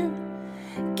hand,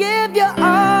 give you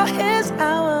all his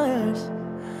hours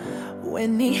when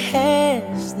he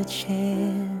has the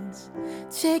chance.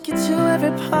 Take you to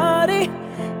every party,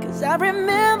 'cause I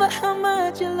remember how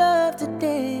much you love to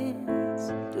dance.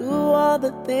 Do all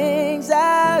the things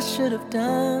I should have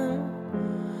done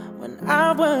when I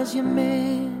was your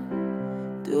man.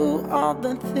 Do all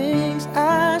the things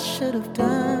I should have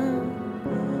done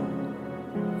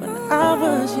when I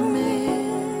was your man.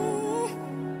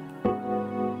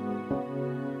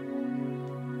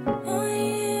 Oh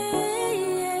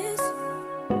yes.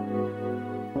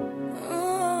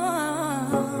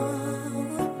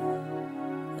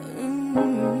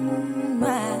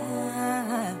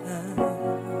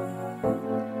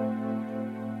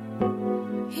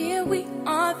 Here we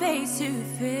are face to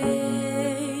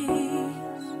face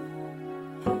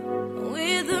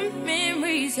with the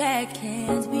memories that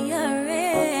can't be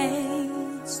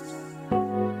erased.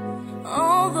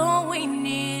 Although we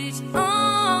need each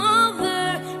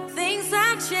other, things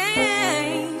have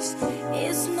changed.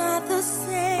 It's not the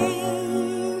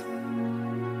same.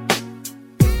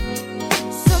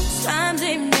 Sometimes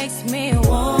it makes me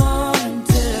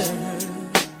wonder,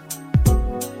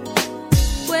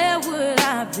 where would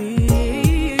I be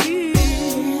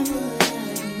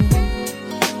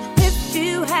if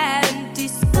you hadn't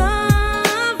discovered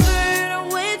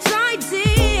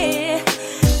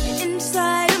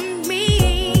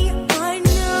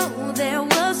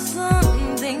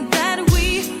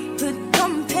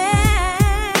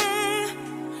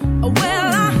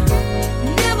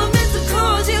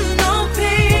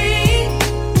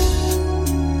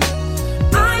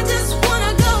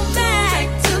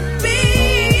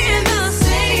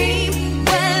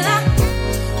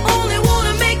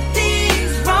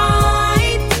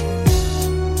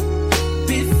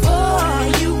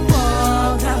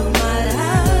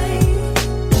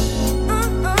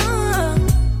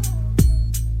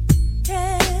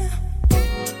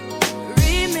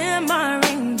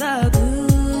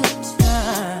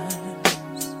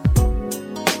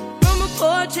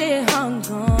noche hung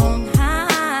on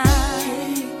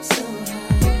high.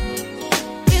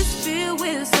 It's filled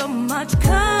with so much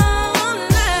color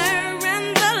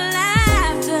and the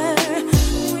laughter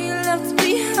we left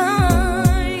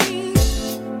behind.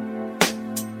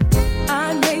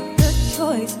 I made the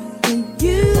choice when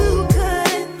you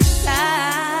couldn't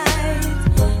decide.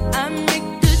 I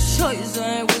made the choice,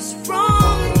 I was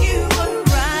wrong, you were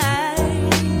right.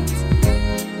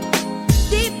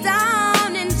 Deep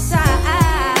down inside,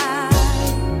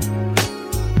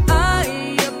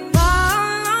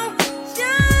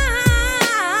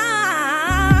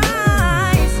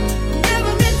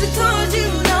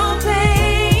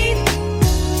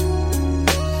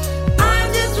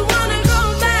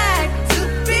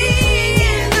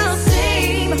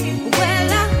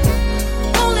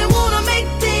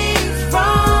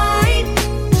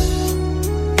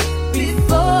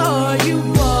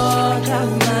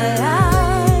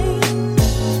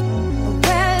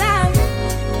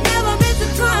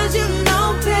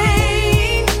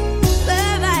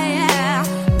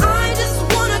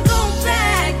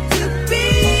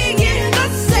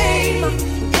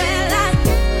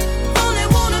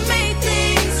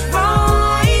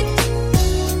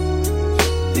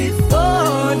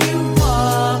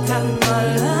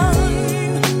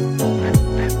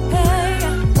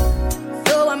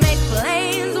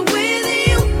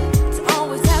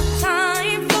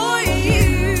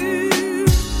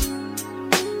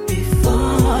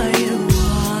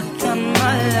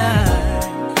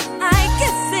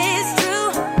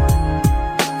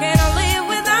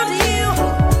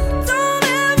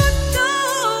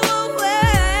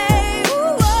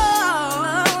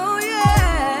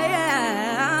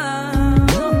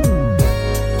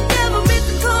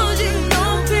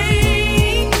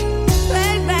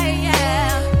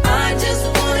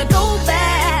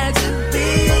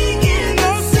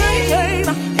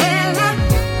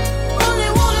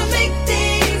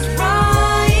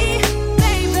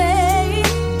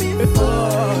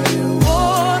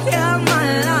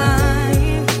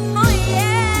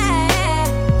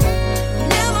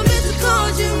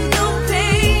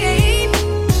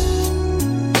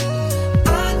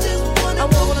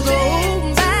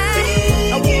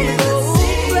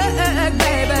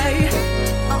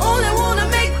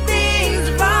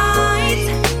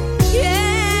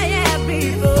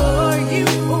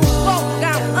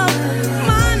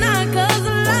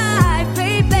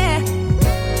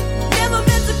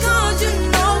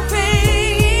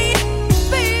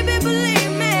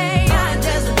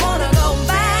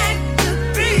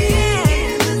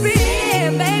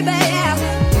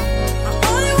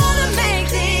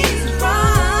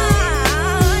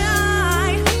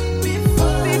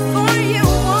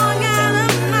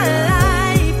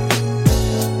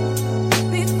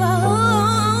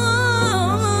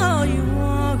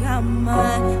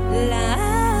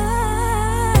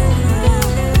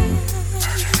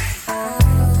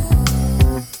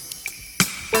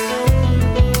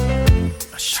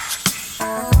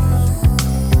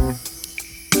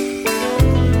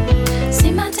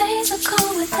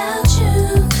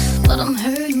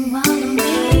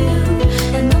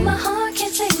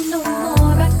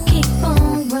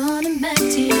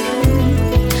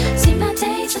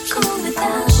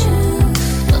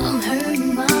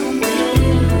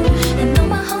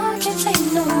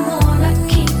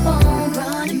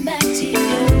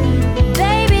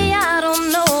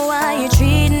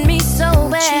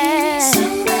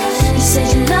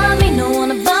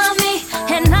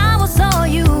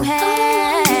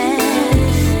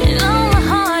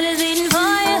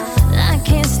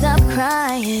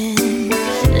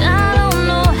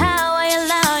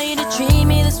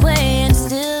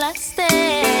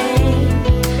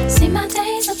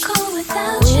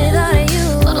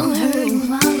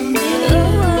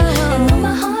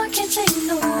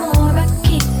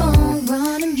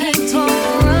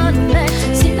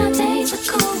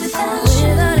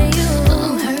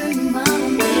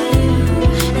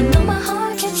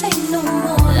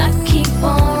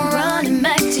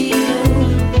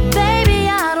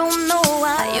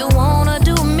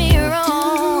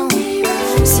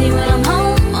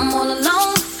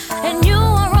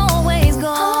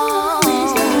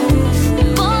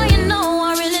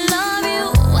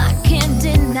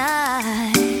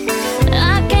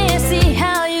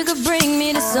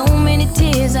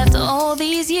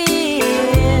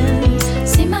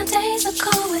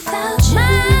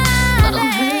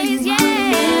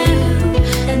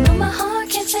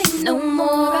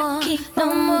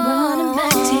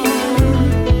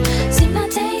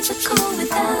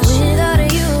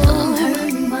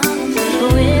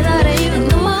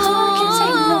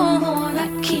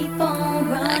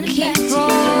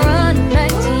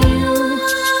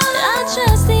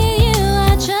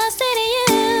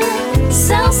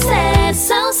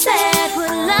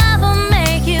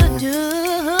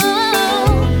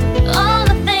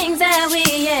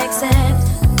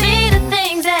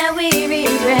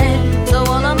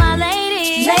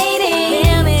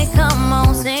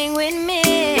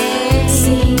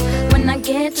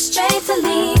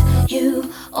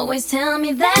 always tell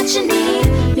me that you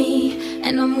need me,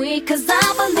 and I'm weak cause I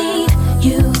believe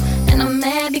you, and I'm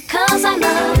mad because I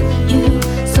love you.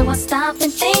 So I stop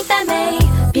and think that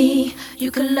maybe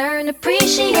you could learn to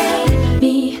appreciate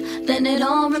me, then it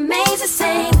all remains the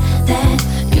same.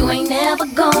 That you ain't never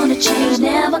gonna change,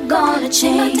 never gonna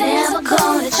change, never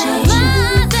gonna change.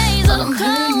 My days are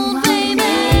cold, baby,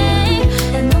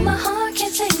 and though my heart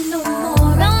can't take no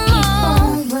more, I keep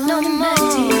on running back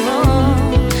to you.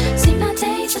 See, my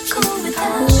days are cold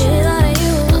without you.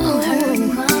 I'm hurting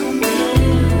from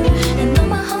you, and though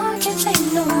my heart can't take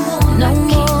no more, I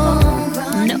keep on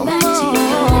running back to you.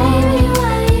 Baby,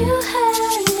 why you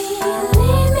hurt me,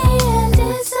 leave me and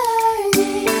desert me?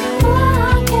 Why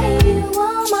I gave you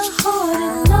all my heart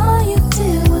and all you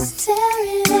did was tear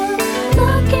it up.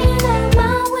 Looking at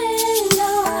my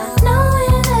window,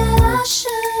 knowing that I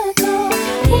should go.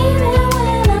 Even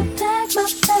when I pack my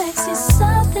bags, it's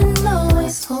something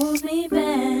always holds me back.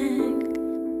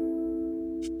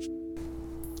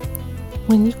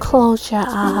 When you close your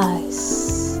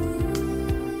eyes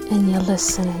and you're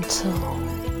listening to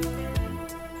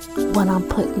what I'm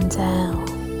putting down,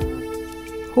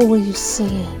 who are you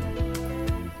seeing?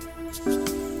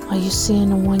 Are you seeing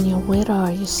the one you're with, or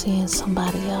are you seeing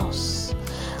somebody else?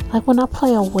 Like when I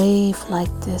play a wave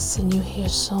like this and you hear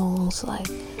songs like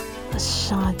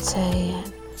Ashanti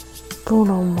and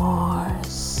Bruno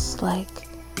Mars, like,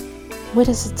 where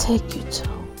does it take you to?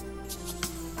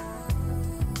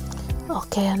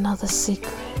 Okay, another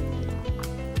secret.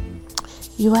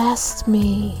 You asked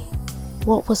me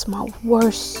what was my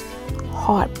worst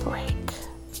heartbreak.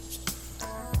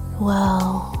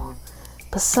 Well,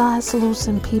 besides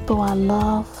losing people I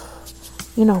love,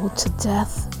 to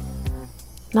death,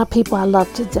 not people I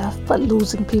love to death, but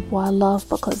losing people I love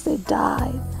because they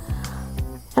died.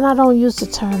 And I don't use the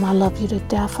term I love you to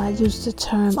death. I use the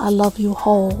term I love you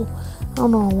whole. I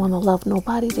don't want to love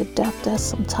nobody to death. That's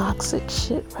some toxic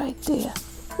shit right there.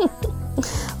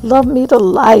 Love me to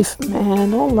life,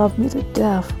 man. Don't love me to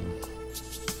death.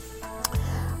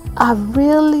 I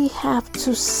really have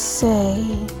to say,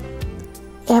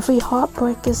 every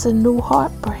heartbreak is a new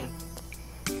heartbreak.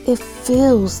 It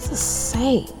feels the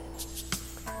same.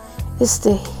 It's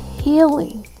the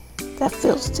healing that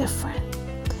feels different.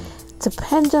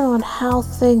 Depending on how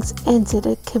things ended,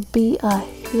 it could be a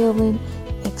healing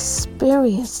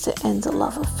experience to end a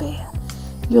love affair.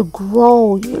 You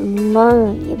grow, you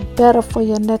learn, you're better for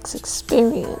your next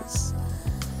experience.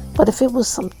 But if it was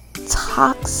some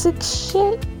toxic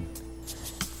shit,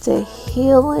 the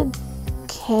healing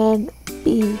can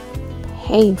be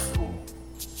painful.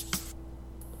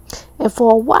 And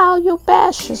for a while you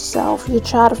bash yourself. You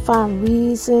try to find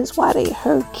reasons why they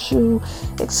hurt you,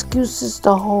 excuses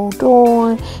to hold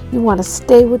on. You want to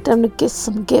stay with them to get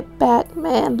some get back.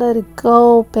 Man, let it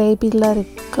go, baby, let it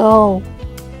go.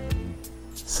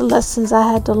 It's the lessons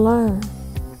I had to learn.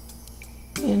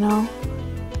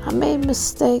 I made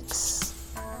mistakes.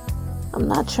 I'm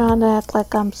not trying to act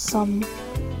like I'm some,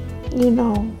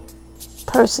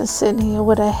 person sitting here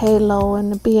with a halo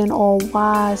and being all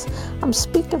wise. I'm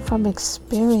speaking from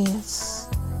experience.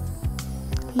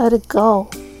 Let it go.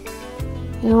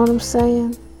 You know what I'm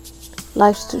saying?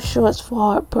 Life's too short for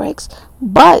heartbreaks.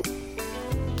 But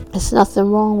there's nothing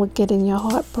wrong with getting your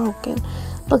heart broken.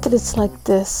 Look at it like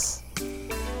this.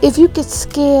 If you get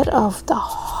scared of the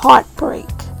heartbreak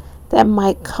that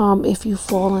might come if you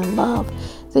fall in love,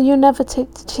 then you never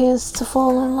take the chance to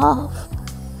fall in love.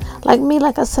 Like me,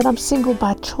 like I said, I'm single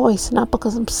by choice, not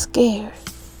because I'm scared.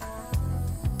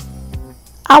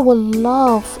 I would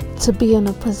love to be in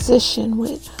a position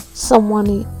with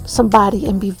somebody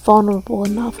and be vulnerable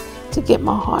enough to get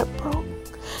my heart broke.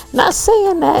 Not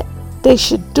saying that they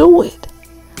should do it,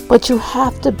 but you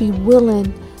have to be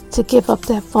willing to give up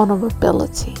that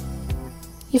vulnerability.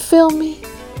 You feel me?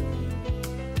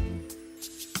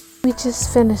 We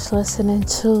just finished listening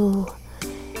to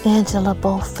Angela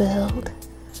Bofield,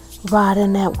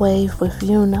 Riding That Wave with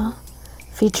Yuna,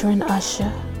 featuring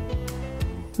Usher,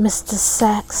 Mr.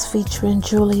 Sax featuring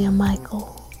Julia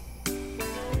Michael,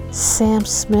 Sam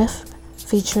Smith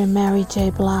featuring Mary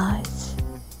J. Blige,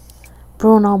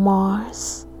 Bruno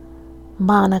Mars,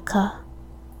 Monica,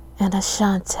 and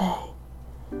Ashanti.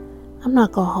 I'm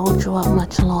not gonna hold you up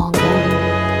much longer.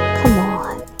 Come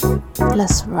on,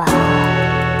 let's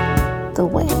ride the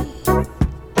wave.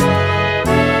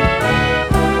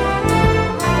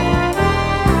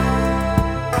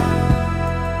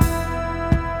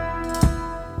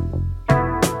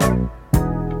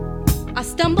 I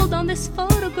stumbled on this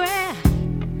photograph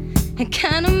and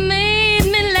kinda made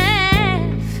me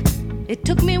laugh. It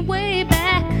took me way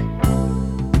back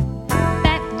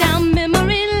down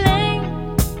memory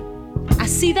lane.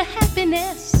 see the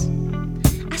happiness,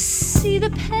 I see the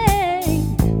pain.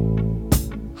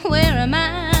 Where am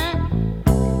I?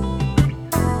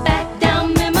 Back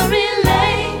down memory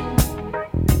lane.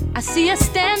 I see us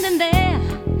standing there,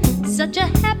 such a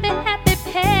happy, happy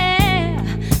pair.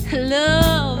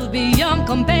 Love beyond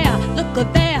compare. Look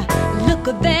at there, look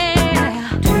at there.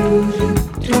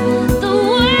 The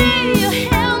way you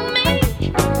held me,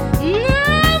 no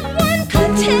one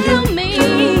could tell me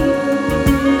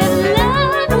that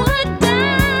love would die.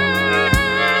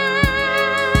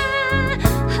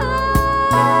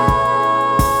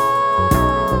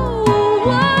 Oh,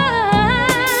 why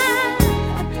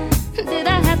did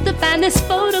I have to find this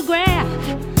photograph?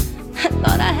 I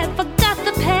thought I had forgot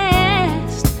the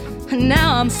past.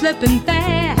 Now I'm slipping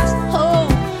fast. Oh,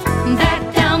 back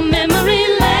down memory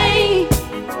lane.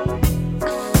 I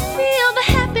feel the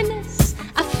happiness,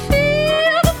 I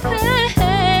feel the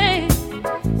pain.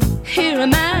 Here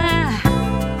am I,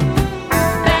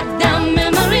 back down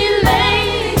memory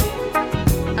lane.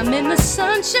 I'm in the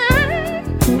sunshine,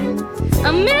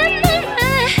 I'm in the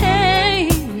rain.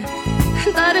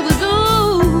 Thought it was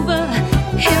over,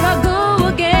 here I go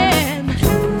again.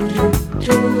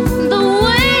 The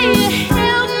way you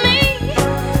held me,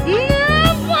 no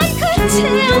one could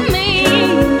tell me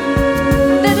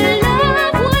that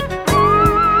love would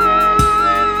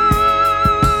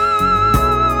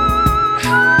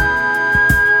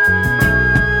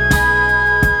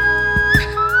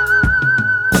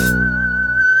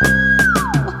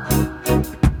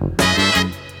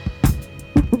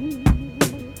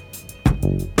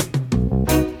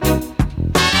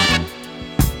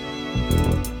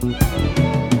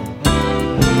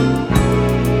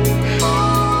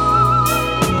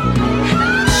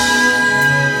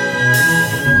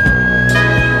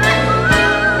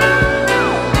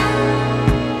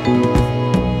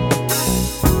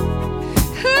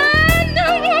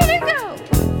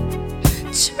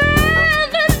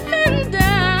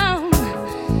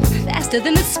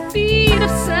than the speed of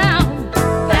sound.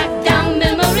 Back down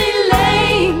memory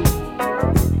lane.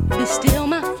 Be still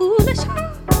my foolish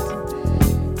heart.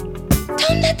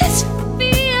 Don't let this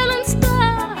feeling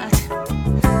start.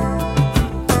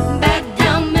 Back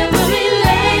down memory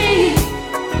lane.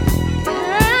 I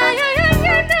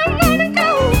don't wanna go.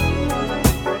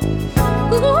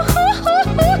 Ooh.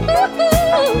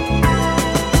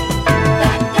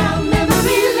 Back down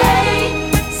memory lane.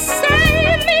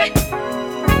 Save me.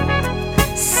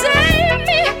 Save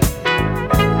me.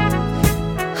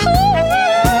 Ooh,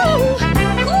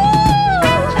 ooh.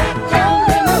 Down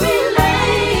memory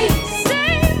lane.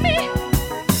 Save me.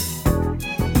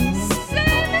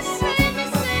 Save me, save me,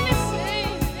 save me,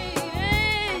 save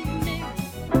me.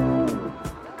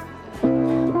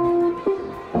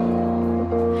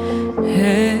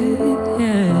 Hey,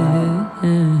 yeah.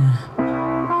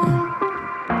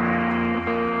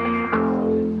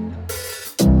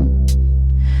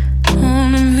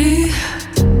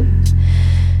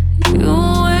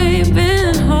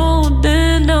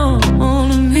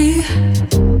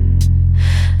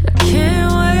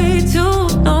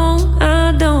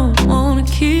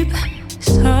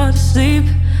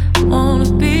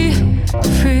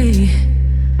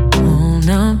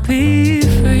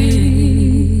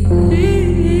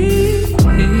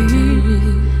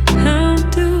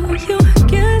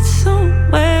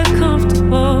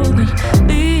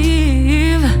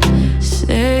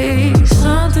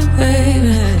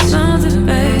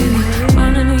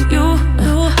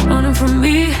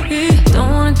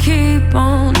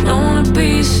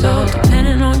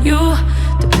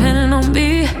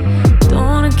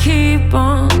 Keep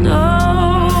on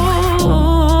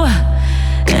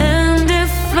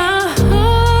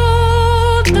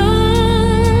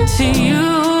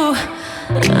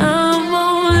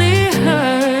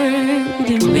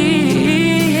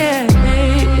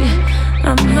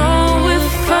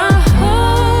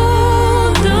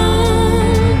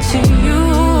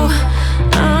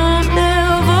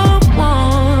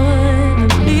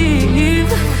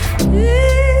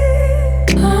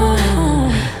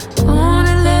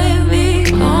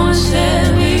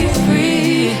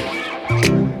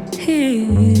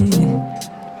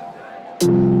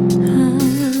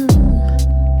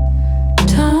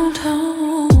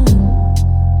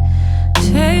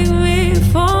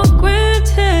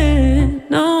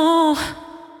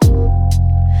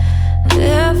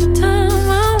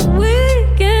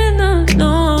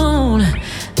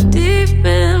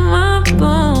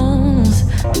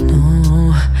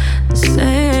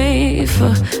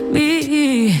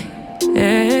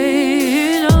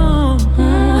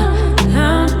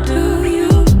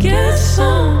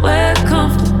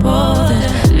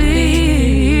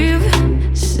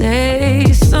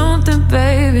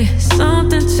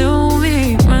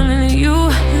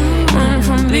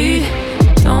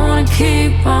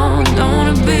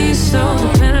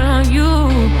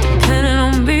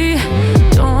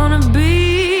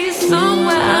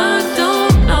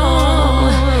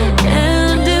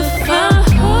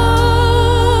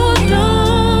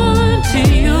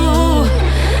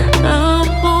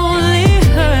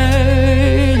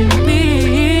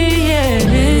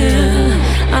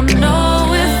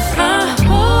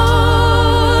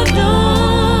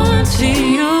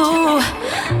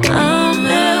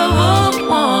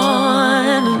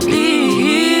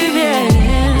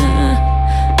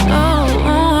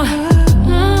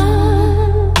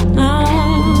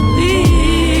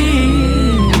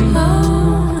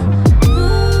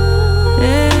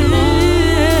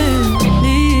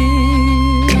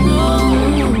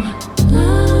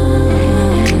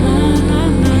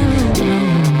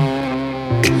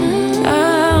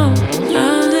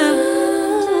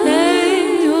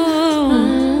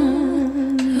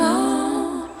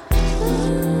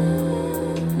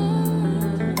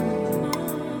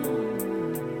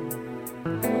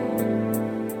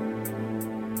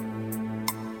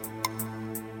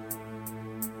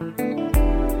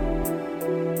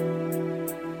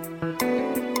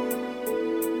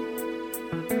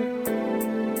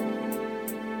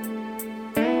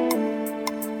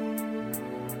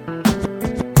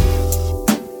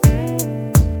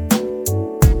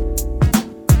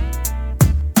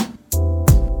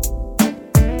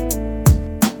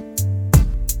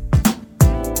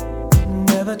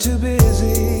too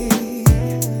busy.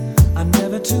 I'm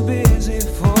never too busy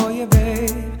for you,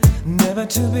 babe. Never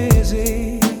too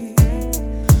busy.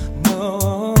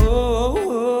 No.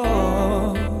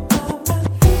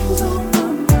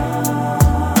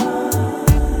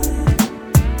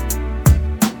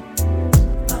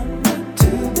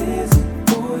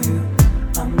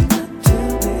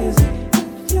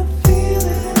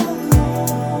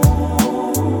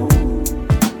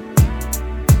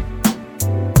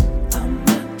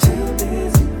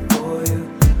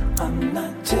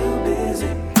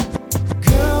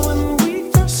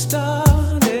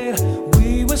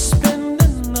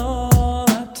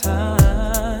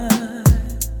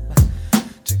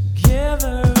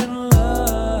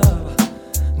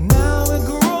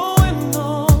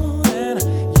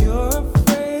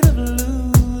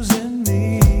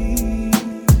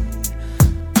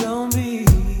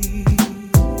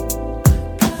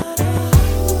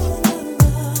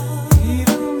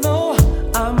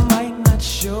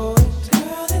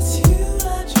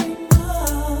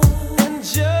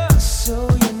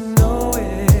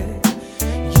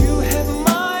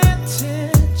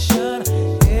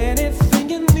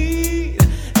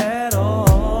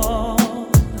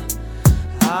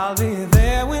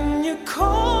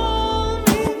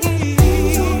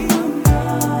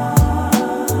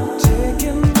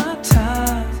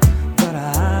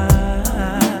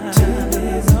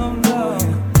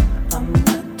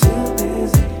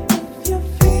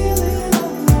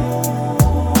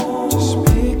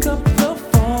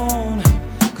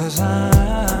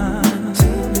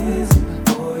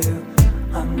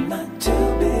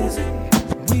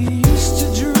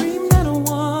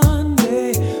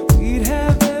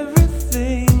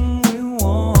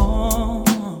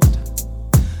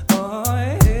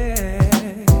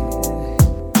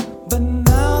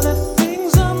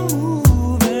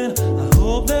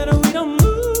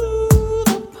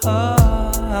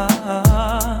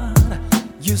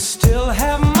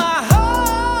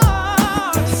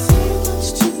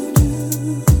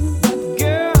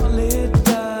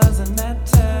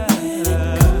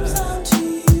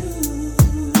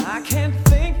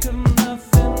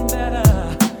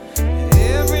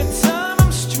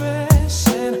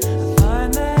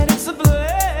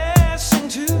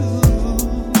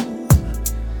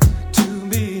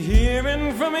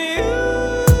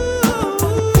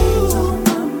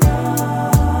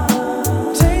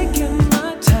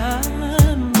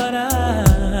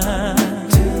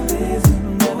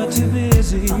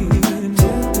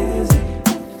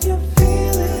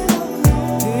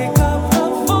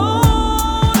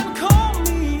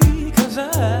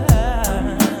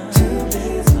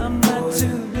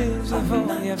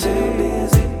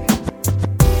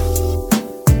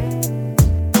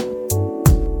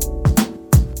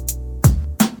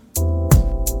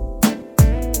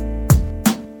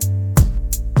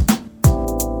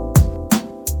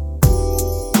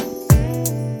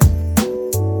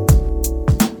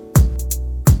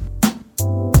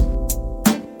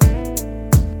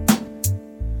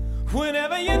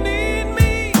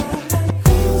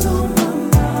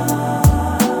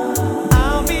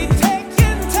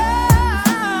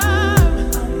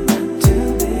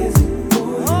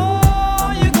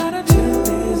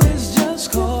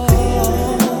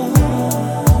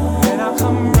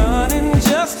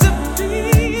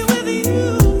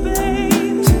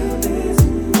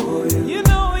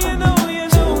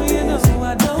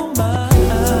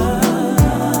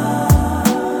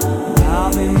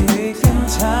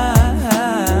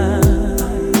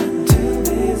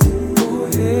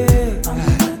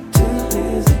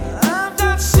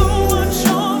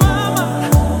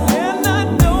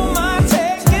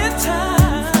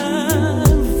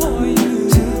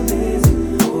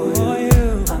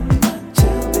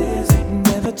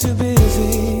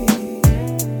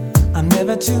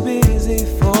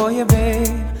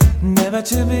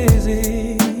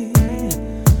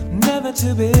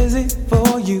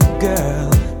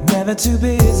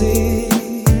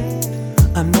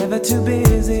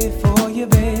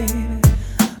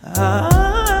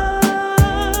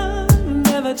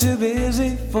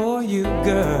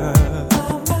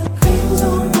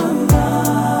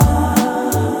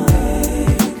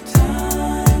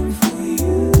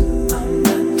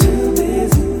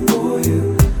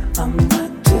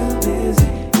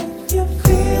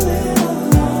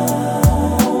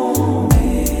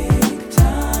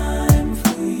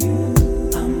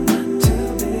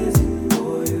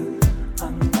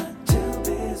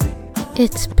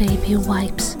 It's baby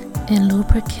wipes and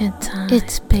lubricant time.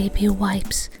 It's baby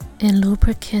wipes and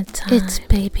lubricant time. It's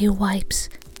baby wipes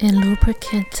and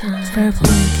lubricant time.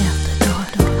 Verbal link out the door.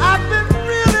 I've been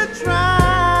really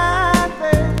trying,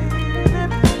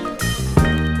 baby.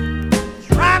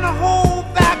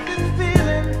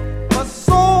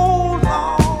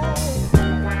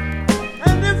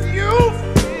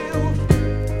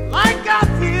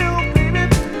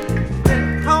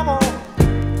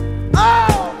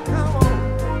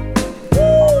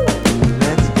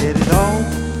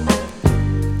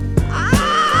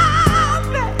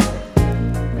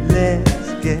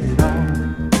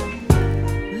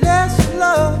 Let's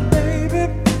love,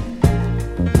 baby.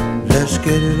 Let's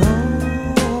get it on.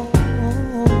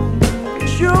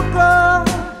 Sugar,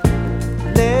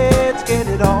 let's get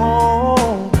it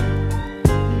on.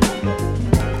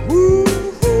 Ooh,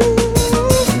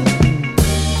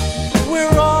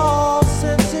 we're all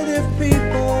sensitive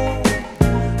people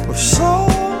with so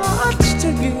much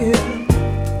to give.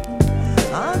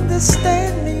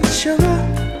 Understand me, sugar.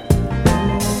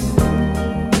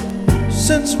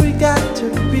 Since we got to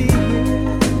be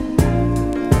here,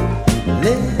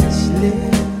 let's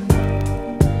live.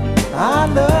 I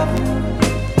love you.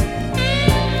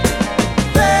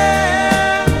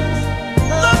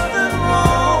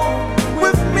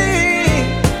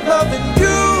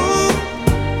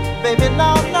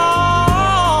 No,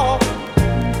 no,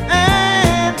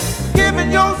 and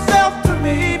giving yourself to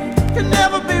me can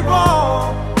never be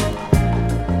wrong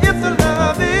if the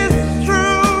love is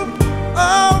true.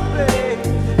 Oh, baby,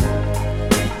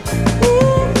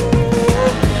 ooh,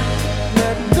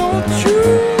 don't you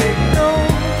know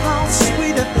how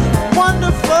sweet and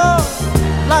wonderful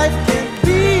life can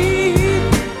be?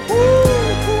 Ooh,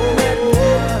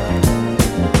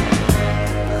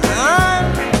 I'm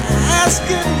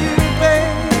asking you.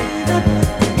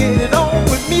 Get it on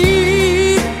with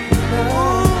me.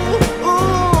 Ooh, ooh,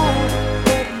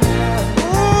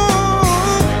 ooh.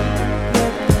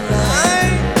 I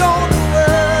ain't gonna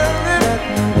worry.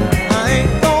 I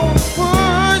ain't gonna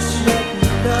push.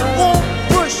 I won't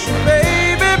push you,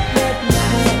 baby.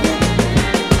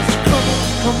 Come on,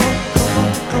 come on, come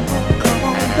on, come on, come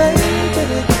on,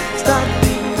 baby. Stop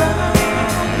being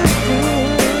around the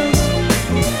bush.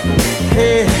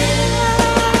 Hey.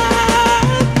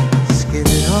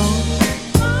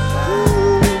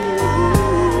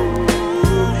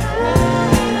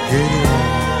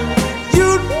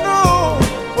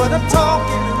 I'm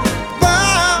talking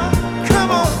about.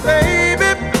 Come on,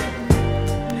 baby.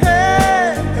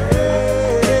 Hey,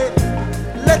 hey,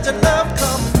 let your love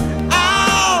come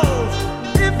out.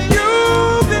 If you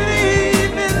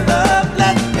believe in love,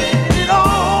 let's get it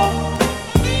on.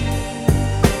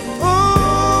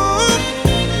 Ooh,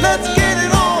 let's get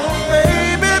it on,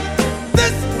 baby.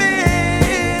 This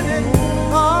minute,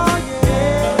 oh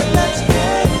yeah, let's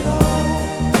get it on.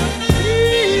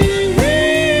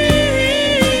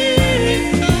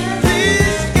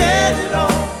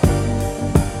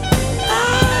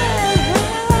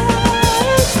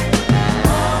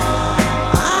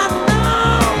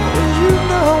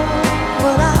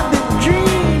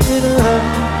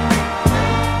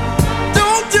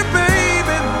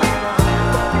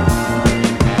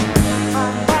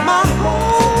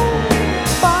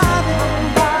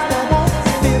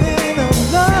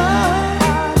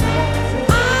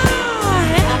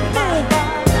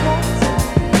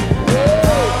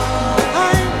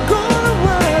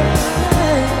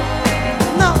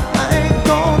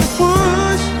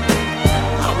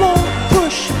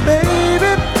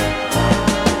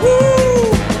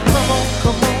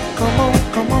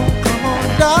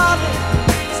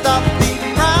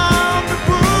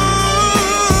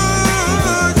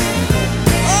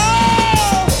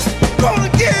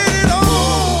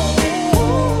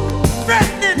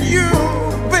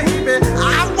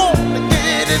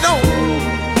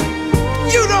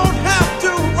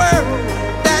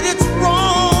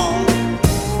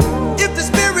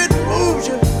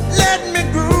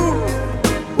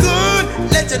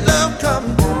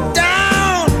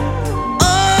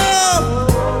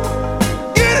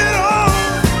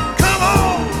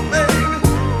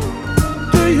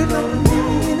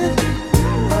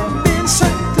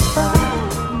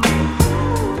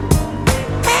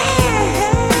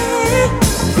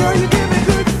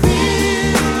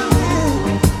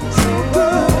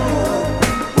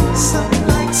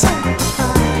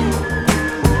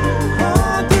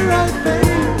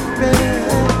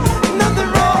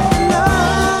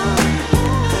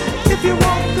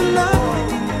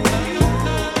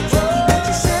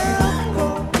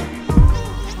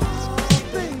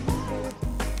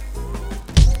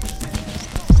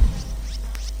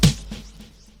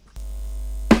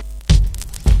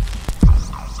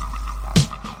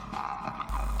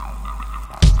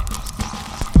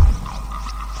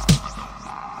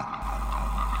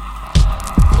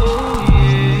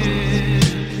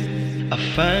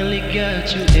 Finally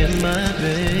got you in my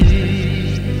bed.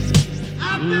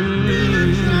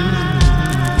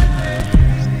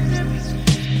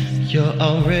 You're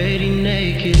already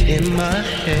naked in my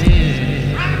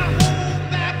head.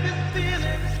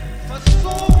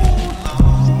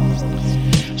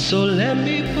 So let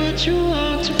me put you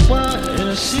on to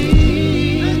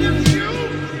fantasy.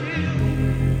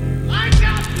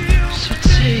 So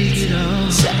take it off.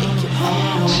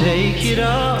 Take it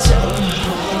all, take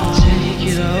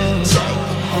it all,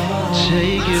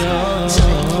 take it all.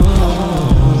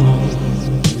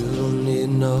 You don't need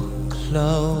no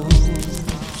clothes,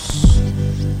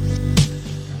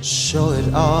 show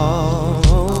it off.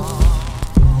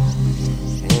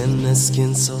 And the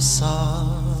skin so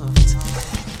soft.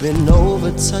 Bend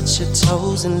over, touch your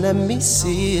toes and let me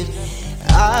see it.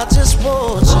 I just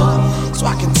want you so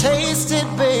I can taste it,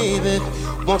 baby.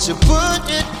 Won't you put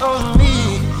it on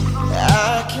me?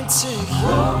 I can take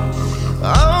you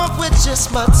off with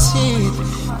just my teeth.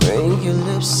 Bring your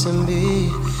lips to me,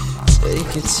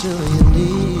 take it to your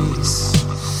knees.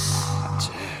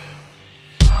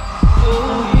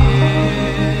 Oh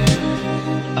yeah,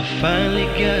 I finally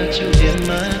got you in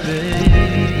my bed.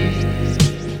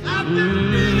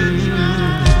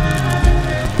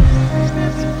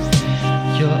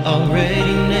 You're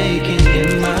already naked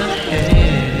in my head.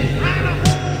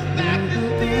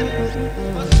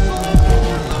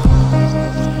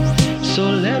 So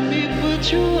let me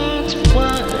put you on to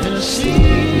one and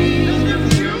see.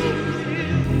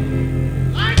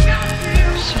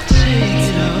 So take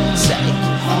it all,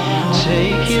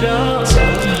 take it all,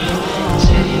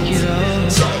 take it all,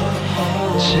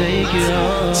 take it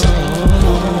all.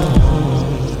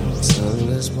 Tongue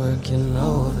is working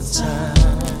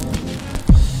overtime,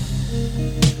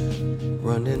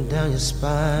 running down your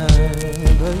spine.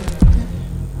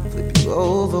 Flip you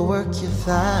over, work your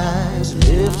thighs,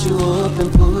 lift you up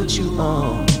and put you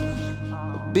on.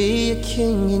 Be a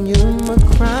king and you're my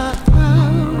crown.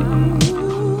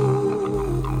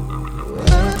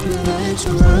 Wrap your legs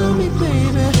around me,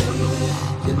 baby.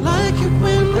 You like it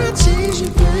when I tease you,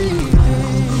 baby.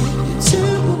 Your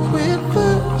temple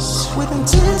quivers with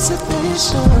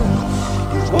anticipation.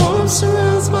 Your warmth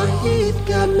surrounds my heat,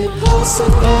 got me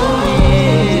pulsing. Oh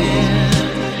yeah,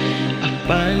 I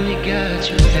finally got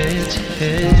you head to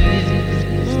head.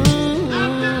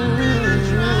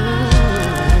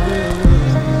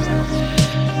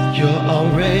 You're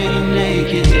already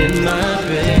naked in my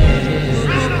bed.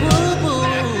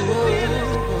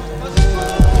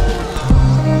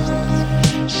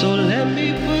 So let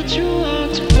me put you on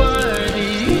to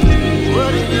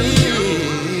what it is.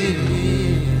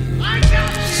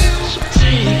 So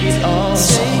take it all,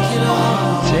 take it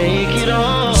all, take it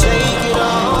all,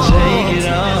 take it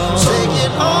all, take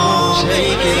it all,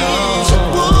 take it all,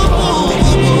 take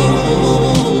it all.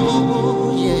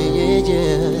 Yeah, yeah,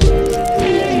 yeah.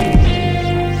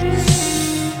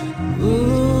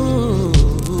 Ooh,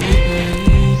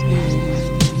 baby,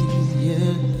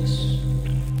 yes.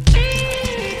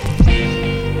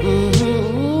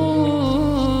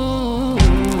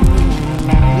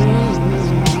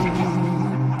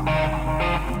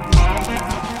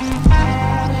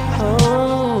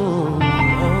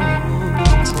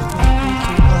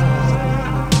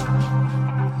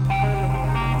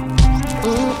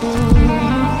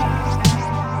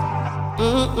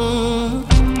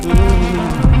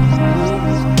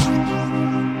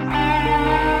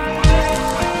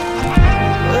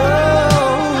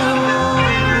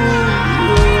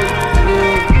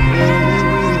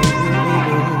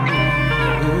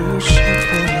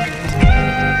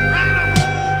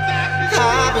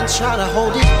 I've been trying to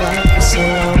hold it back for so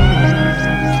long.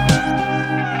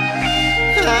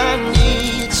 I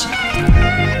need you.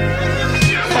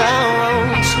 I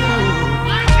want you.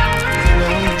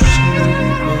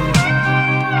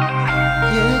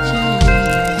 Yeah, yeah.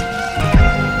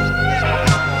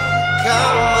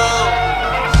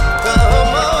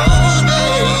 Come on,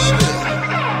 baby.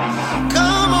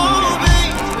 Come on,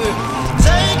 baby.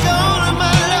 Take all of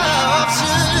my love,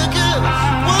 sugar.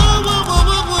 Whoa, whoa, whoa,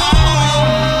 whoa, whoa.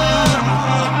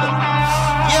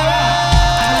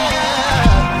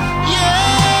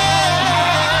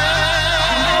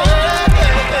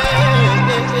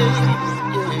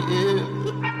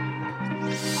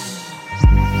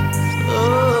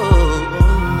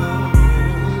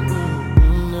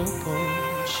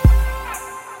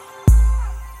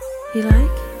 You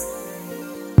like?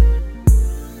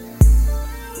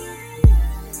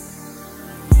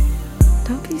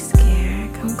 Don't be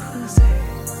scared. Come closer.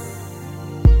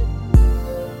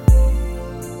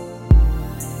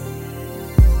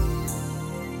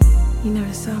 You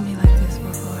never saw me like this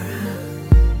before,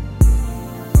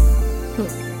 huh?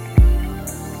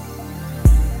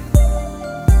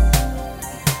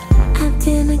 I've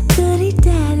been a goody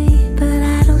daddy, but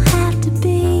I don't have to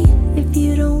be. If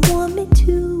you don't want me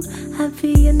to, I'll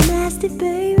be a nasty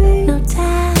baby. No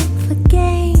time for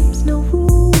games, no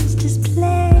rules, just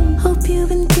play. Hope you've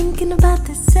been thinking about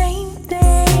the same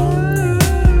thing.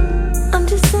 I'm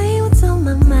just saying what's on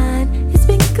my mind. It's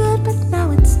been good, but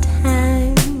now it's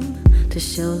time to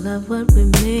show love what we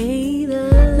made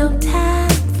of. No time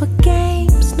for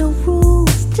games, no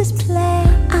rules, just play.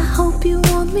 I hope you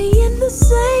want me in the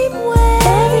same way.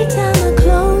 Every time I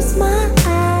close my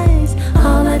eyes,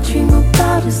 all I dream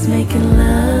about is making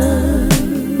love.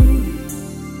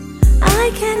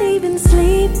 I can't even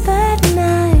sleep at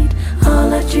night.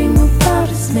 All I dream about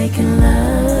is making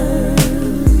love.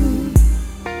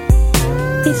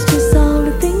 It's just all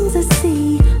the things I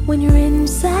see when you're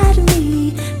inside of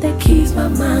me that keeps my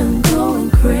mind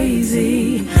going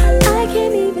crazy. I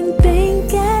can't even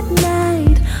think at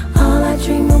night. All I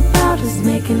dream about is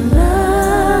making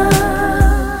love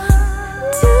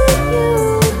to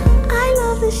you. I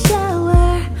love the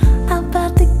shower,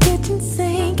 about the kitchen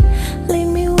sink. Leave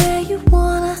me where you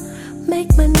wanna,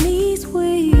 make my knees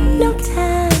weak. No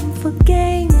time for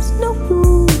games, no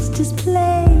rules, just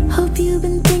play. Hope you've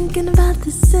been thinking about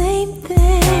the same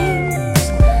things.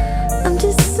 I'm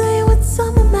just saying what's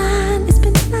on my mind. It's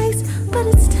been nice, but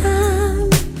it's time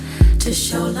to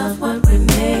show love what we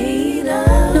made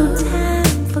of. No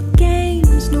time for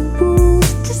games, no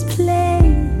rules, just play.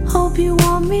 Hope you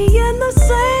want me in the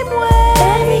same way.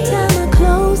 Every time I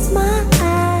close my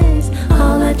eyes,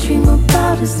 all I dream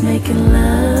about is making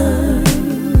love.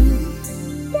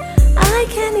 I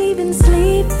can't even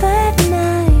sleep at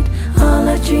night. All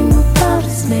I dream about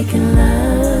is making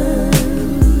love.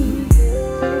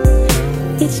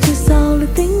 It's just all the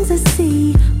things I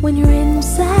see when you're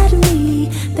inside of me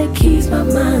that keeps my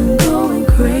mind going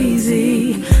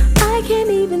crazy. I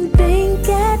can't even think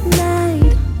at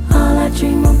night. All I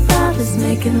dream about is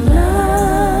making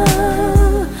love.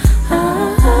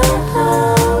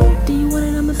 Do you want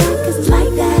it on my back 'cause it's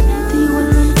like that? Do you want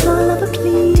it on the floor, lover,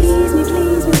 please? Tease me,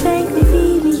 please me, thank me,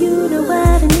 feed me, you know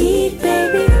what I need,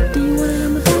 baby. Do you want it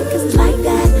on my back 'cause it's like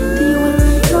that? Do you want it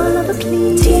on the floor, lover,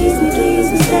 please? Tease me, please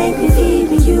me, thank me, feed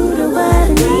me, you know what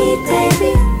I need,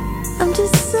 baby. I'm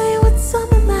just saying what's on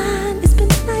my mind. It's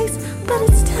been nice, but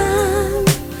it's time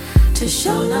to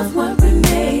show love what we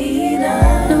made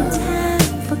of. No time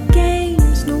for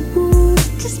games, no rules,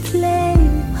 just play.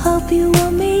 Hope you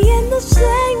want me in the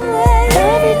same way.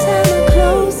 Every time I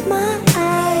close my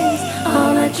eyes,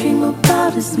 all I dream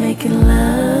about is making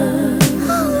love.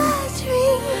 All I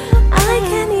dream, I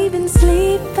can't even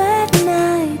sleep at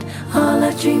night. All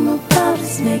I dream about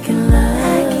is making love.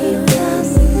 I keep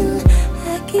dancing,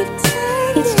 I keep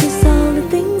turning. It's just all the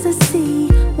things I see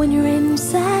when you're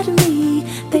inside of me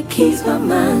that keeps my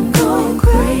mind going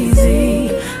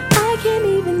crazy. I can't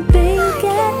even think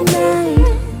at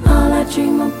night. All I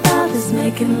dream about is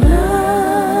making love.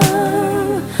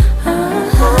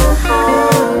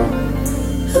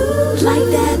 Like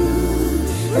that.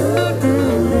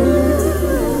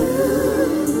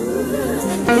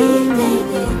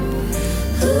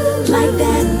 Like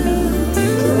that.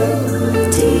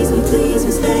 Tease me, please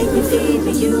me, spank me, feed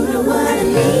me, you know what I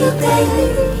need, baby.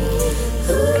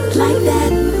 Like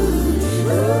that.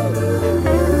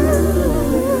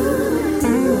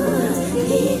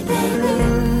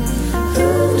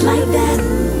 Like that.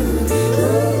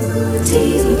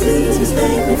 Tease me, please me,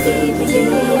 spank me, feed me, you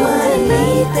know what I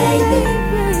need, baby.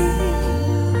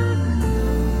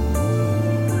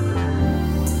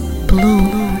 Blue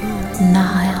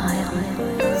Nile,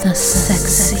 the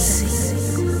sexy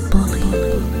bully.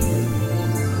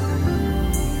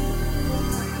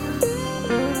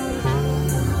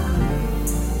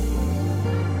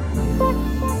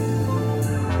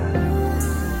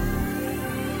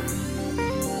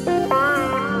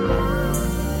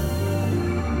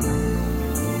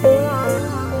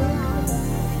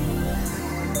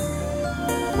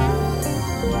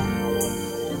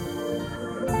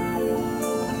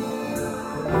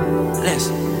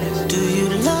 Do you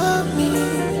love me?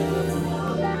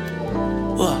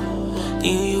 What? Do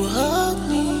you hug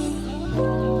me?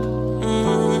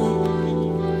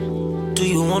 Do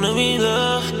you wanna be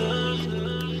loved?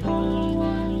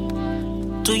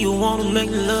 Do you wanna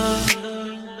make love?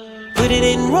 Put it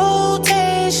in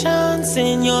rotation,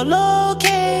 send your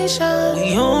location.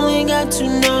 We only got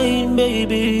tonight,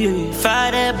 baby.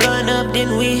 Fire that blunt up,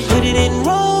 then we put it in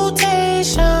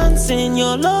rotation, send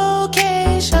your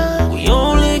location. We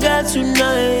only got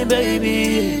tonight, baby.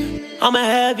 I'ma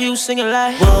have you singing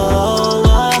like whoa,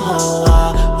 whoa, whoa,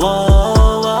 whoa,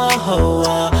 whoa,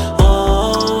 whoa,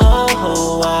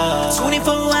 whoa, whoa.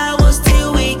 24 hours till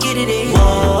we get it in.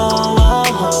 Whoa, whoa,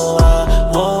 whoa,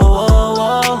 whoa,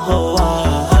 whoa, whoa.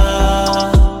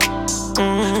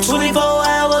 24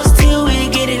 hours till we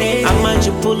get it in. I might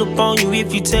just pull up on you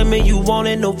if you tell me you want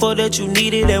it. Know for that you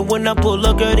need it. And when I pull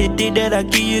up, girl, it did that I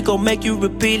give you, gon' make you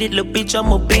repeat it. Little bitch,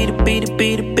 I'ma beat it, beat it,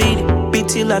 beat it, beat it. beat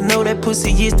till I know that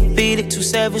pussy is defeated. Too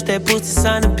savage, that pussy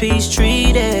sign a peace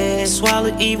treaty.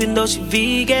 Swallow even though she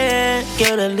vegan.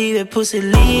 Girl, I leave that pussy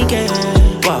leaking.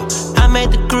 Whoa, I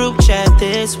made the group chat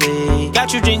this week.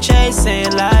 Got you drink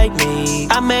chasing like me.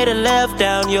 I made a left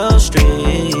down your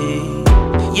street.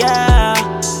 Yeah,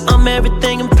 I'm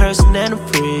everything in person and I'm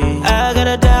free. I got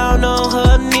her down on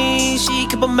her knees. She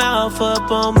keep her mouth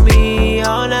up on me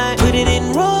all night. Put it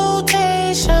in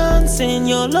rotation, send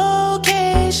your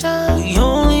location. We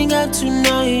only got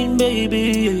tonight,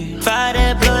 baby. Fire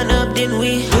that blunt up, then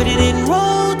we put it in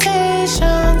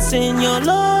rotation, send your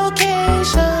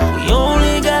location. We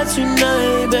only got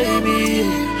tonight, baby.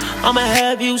 I'ma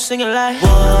have you singing like whoa,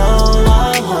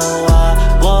 whoa, whoa,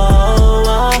 whoa,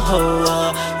 whoa,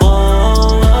 whoa,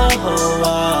 whoa,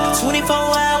 whoa. 24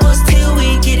 hours till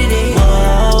we get it in.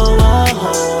 Whoa, whoa,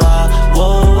 whoa,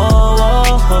 whoa,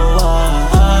 whoa,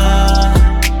 whoa.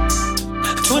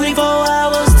 24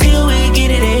 hours till we get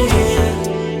it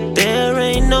in. There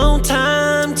ain't no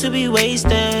time to be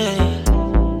wasting.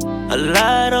 A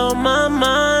lot on my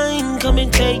mind, come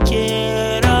and take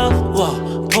it off.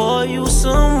 Whoa, pour you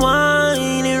some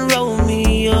wine and roll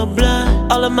me a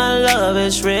blunt. All of my love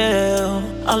is real.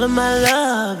 All of my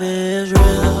love is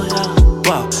real, yeah.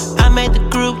 Whoa, I made the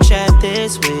group chat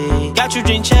this week. Got you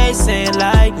drink chasing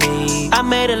like me. I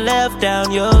made a left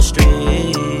down your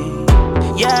street.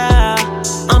 Yeah,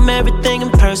 I'm everything in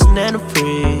person and I'm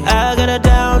free. I got her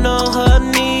down on her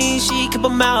knees. She keep her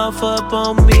mouth up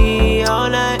on me all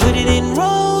night. Put it in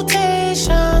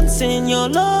rotation, send your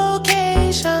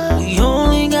location. We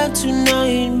only got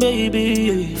tonight,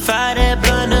 baby. Fire that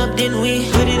blunt up, then we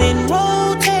put it in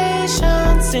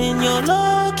rotation, send your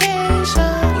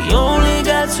location. We only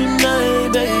got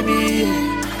tonight, baby.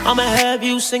 I'ma have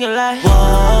you singing like whoa,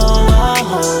 whoa,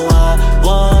 whoa,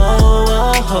 whoa,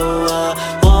 whoa,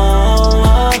 whoa,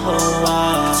 whoa,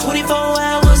 whoa. 24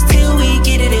 hours till we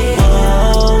get it in.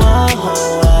 Whoa, whoa,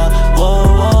 whoa,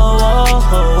 whoa,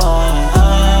 whoa, whoa.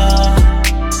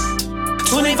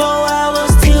 24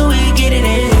 hours till we get it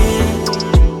in.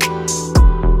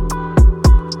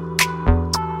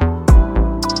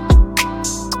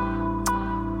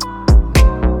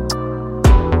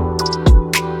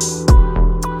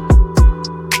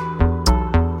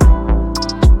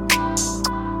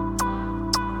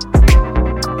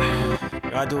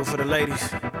 I do it for the ladies,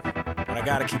 but I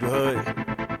gotta keep it hood.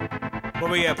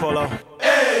 Where we at, Polo?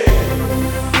 Hey!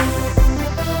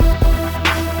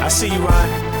 I see you, Ryan.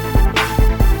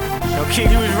 Yo, kid,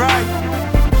 you was right.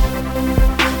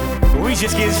 But we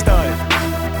just getting started.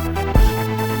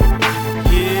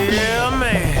 Yeah,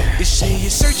 man. You say you're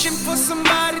searching for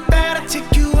somebody that'll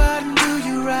take you out and do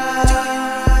you right.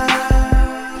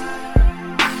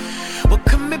 Well,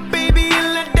 come here, baby,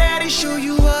 and let daddy show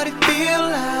you what it feel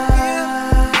like.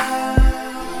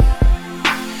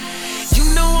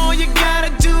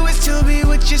 Tell me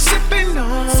what you're sipping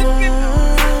on.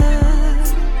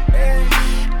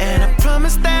 And I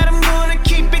promise that I'm gonna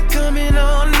keep it coming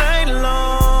all night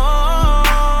long.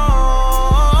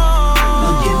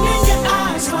 Looking in your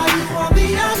eyes while you on the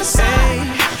other side.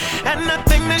 And I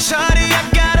think that shawty, I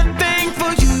got a thing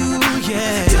for you,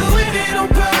 yeah. Doing it on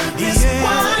purpose, yeah,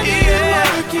 why you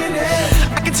working it?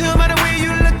 I can tell by the way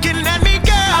you looking at me,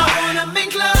 girl. I wanna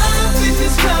make love in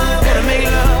this club. Wanna make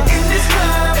love in this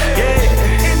club, yeah.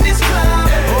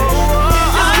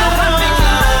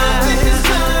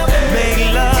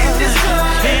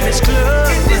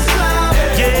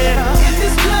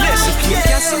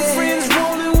 Some friends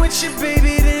rolling with you,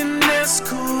 baby, then that's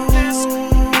cool.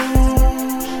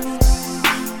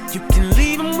 You can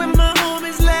leave them with my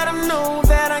homies, let them know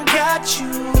that I got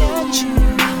you.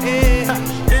 Yeah.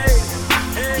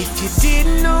 If you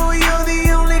didn't know, you're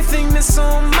the only thing that's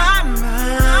on my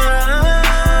mind.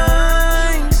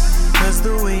 Cause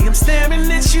the way I'm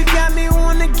staring at you got me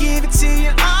wanna give it to you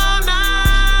all night.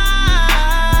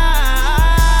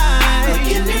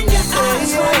 Looking in your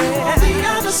eyes while you on the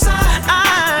other side.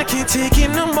 I can't take it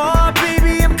no more,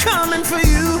 baby, I'm coming for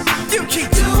you. You keep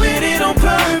doing it on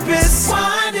purpose.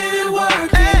 Why did it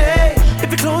work? Hey, if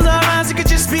we close our eyes, it could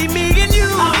just be me and you.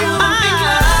 I wanna make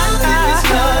love in this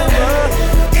club.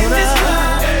 In this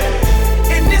club.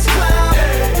 In this club.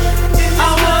 I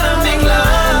wanna make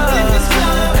love in this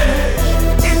club.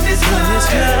 In this club. In this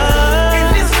club. In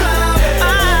this club.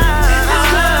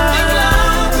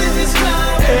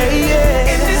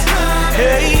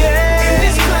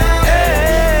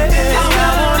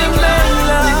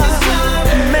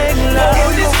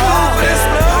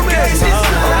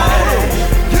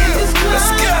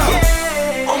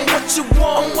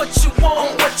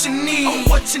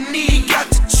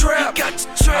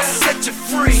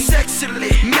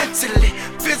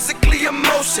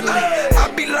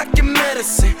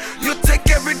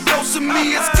 close to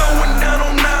me, it's going down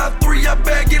on aisle 3. I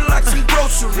bag it like some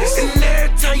groceries. And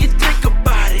every time you think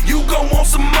about it, you gon' want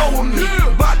some more of me.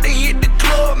 About to hit the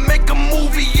club, make a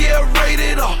movie, yeah,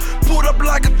 rated R. Pulled up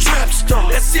like a trap star.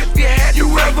 That's if you had you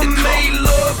ever made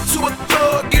love to a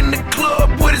thug in the club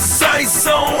with his sights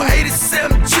on.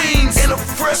 87 jeans and a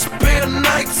fresh pair of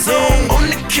Nikes on. On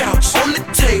the couch, on the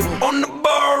table, on the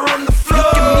bar, on the floor.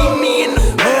 You can meet me in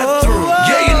the bathroom.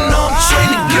 Yeah, you know I'm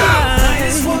trying to go.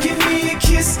 Just won't give me a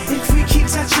kiss if we keep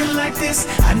touching like this.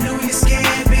 I know you're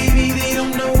scared, baby. They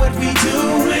don't know what we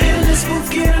doing. Let's both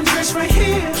get undressed right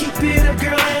here. Keep it up,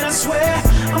 girl, and I swear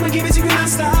I'ma give it to you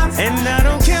non-stop. And I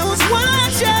don't care who's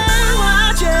watching,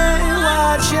 watching,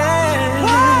 watching,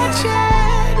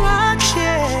 watching,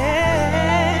 watching.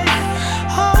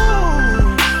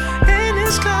 Oh, in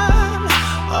this club,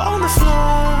 on the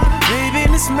floor, baby,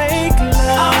 let's make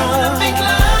love. I wanna make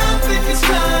love in this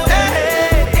club,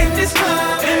 hey, in this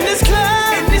club, in this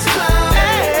club, in this club,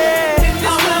 hey, in this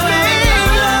club. I wanna make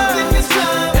love in this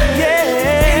club,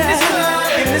 yeah, in this club,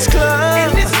 in this club, in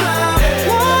this club.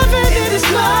 Love in this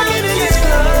club, in this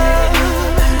club.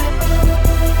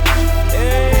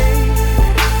 Hey,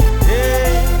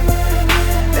 hey,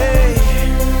 hey,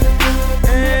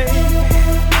 hey.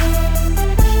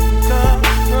 Club,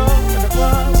 roll, in the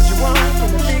club, what you want from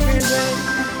the big green day?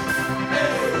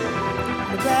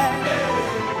 The back,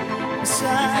 the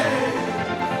side,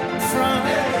 the front,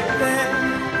 left,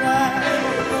 right,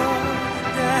 go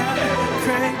down,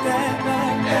 crank that back,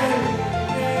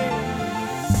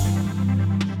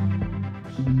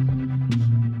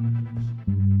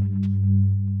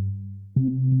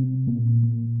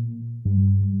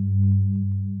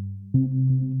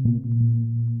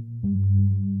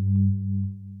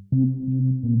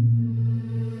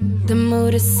 The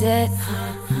mood is set,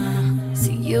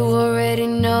 so you already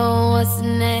know what's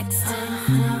next.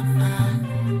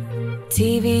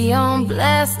 TV on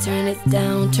blast, turn it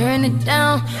down, turn it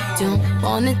down. Don't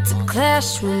want it to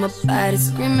clash with my body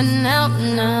screaming out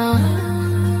now.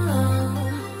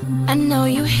 I know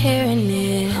you hearing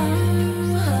it.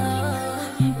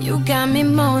 You got me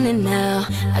moaning now.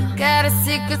 I got a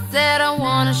secret that I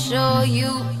wanna show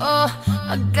you. Oh,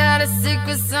 I got a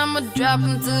secret, I'ma drop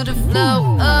 'em to the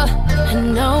floor.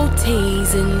 And no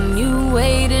teasing, you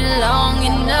waited long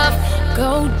enough.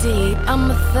 Go deep,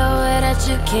 I'ma throw it at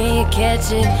you, can you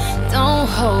catch it? Don't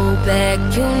hold back,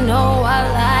 you know I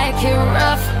like it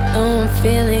rough. I'm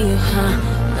feeling you, huh?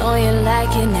 Know you're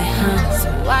liking it, huh? So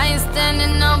why you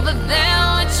standing over there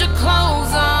with your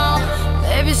clothes on?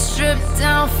 Baby, strip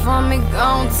down for me,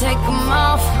 gon' take 'em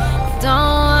off.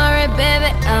 Don't worry, baby,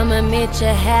 I'ma meet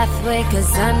you halfway,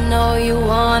 'cause I know you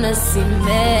wanna see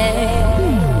me.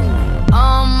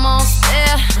 Almost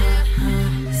there,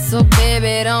 so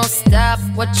baby, don't stop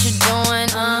what you're doing,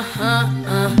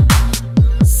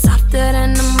 Softer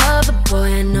than a mother, boy,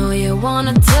 I know you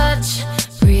wanna touch.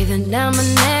 Breathing down my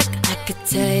neck, I could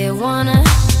tell you wanna.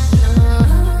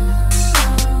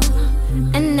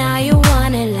 And now you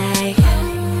want it like,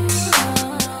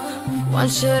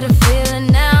 want you to feel it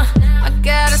now. I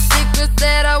got a secret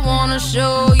that I wanna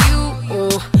show you.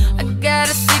 Oh, I got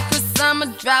a secret, I'ma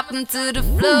drop 'em to the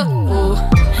floor. Oh,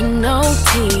 and no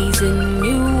teasing,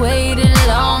 you waited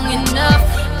long enough.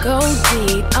 Go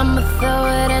deep, I'ma throw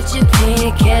it at you,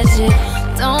 can't catch it.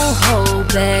 Don't hold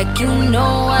back, you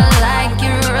know I like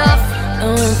it rough.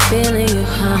 I'm feeling you,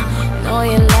 huh? Know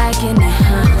you're liking it,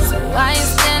 huh? So why you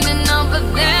standing over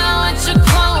there with your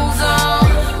clothes on?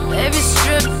 Baby,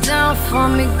 strip down for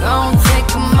me, gon' take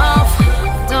 'em off.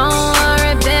 Don't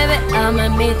worry, baby, I'ma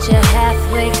meet you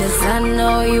halfway, 'cause I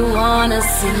know you wanna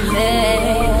see me.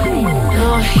 No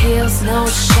heels, no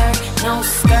shirt, no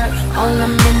skirt, all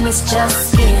I'm in is just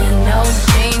skin. No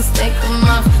jeans, take 'em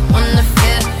off, wanna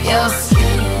feel your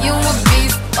skin. You a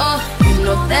beast, oh, you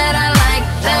know that I like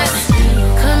that.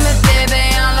 Come here, baby,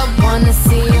 all I wanna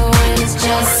see you in is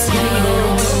just skin.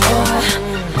 Oh,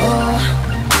 oh,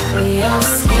 your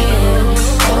skin.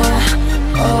 Oh,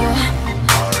 oh,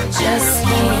 just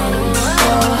skin.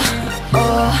 Oh,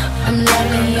 oh, I'm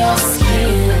loving your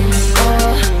skin. Oh,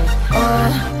 oh,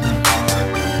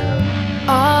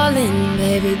 all in,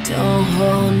 baby, don't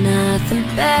hold nothing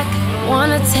back.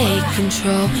 Wanna take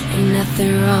control, ain't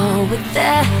nothing wrong with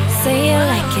that. Say you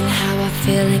liking how I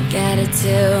feel and gotta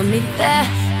tell me that.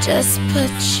 Just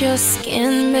put your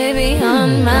skin, baby, on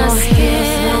my skin.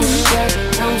 No shirt,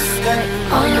 no skirt,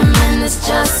 all I'm in is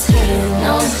just skin.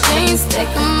 No jeans,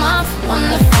 take 'em off,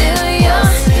 wanna feel your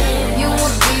skin. You a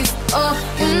beast, oh,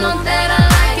 you know that I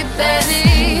like it, baby.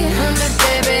 Come here,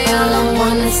 baby, all I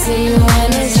wanna see you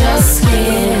in is your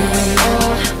skin.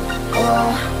 Oh, oh,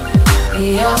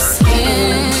 your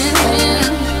skin.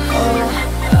 Oh,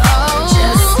 oh.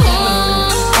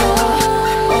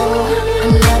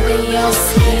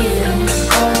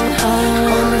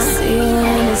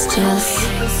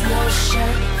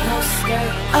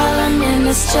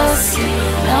 it's just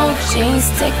no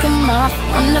jeans, take them off,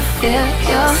 wanna feel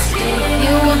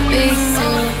you a big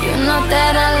thing, you know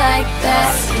that I like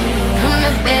that. Come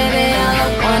here baby, all I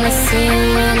wanna see you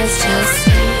when it's just,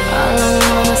 all I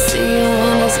wanna see you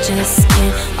when it's just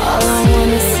skin, all I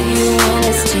wanna see you when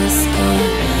it's just skin.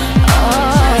 Oh,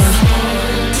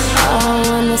 all I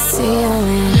wanna see you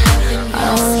in,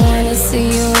 all I wanna see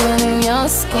you in your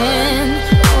skin.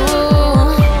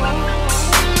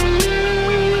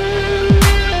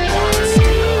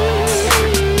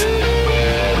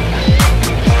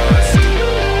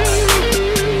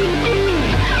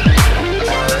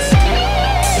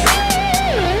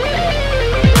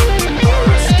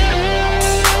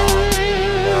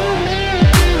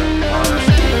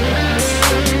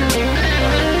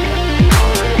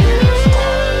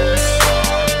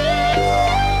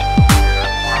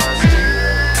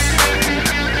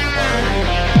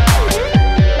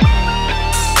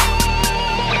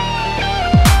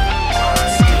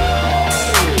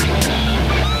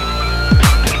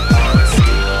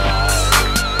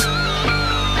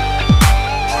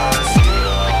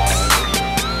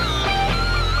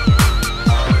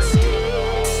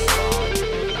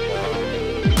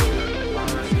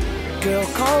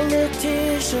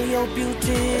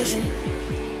 Beautician,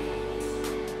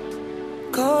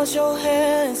 'cause your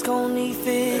hair is gon' need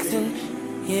fixing,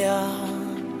 yeah.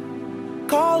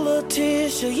 Call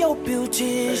Letitia, your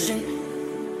beautician,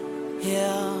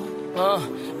 yeah.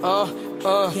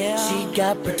 Yeah. She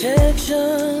got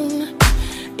protection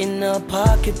in her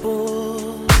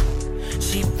pocketbook.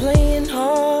 She playing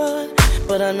hard,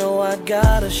 but I know I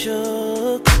got her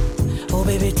shook. Oh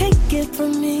baby, take it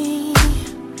from me,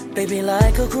 baby,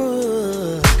 like a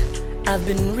crook. I've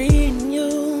been reading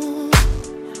you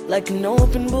like an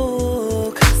open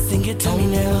book. Sing it to me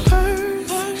now.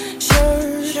 Purse,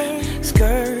 shirt,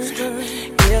 skirt,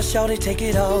 yeah, shawty, take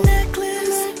it off.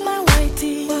 Necklace, my white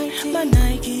tee, my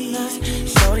Nikes,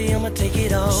 shawty, I'ma take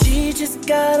it off. She just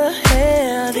got her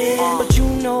hair did, but you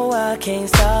know I can't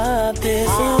stop this.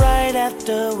 Right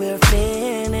after we're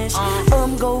finished,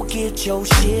 go get your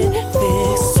shit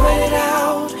fixed. Sweat it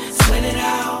out, sweat it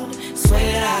out, sweat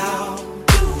it out.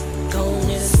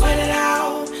 Sweat it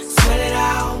out, sweat it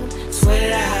out, sweat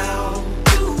it out.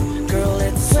 Girl,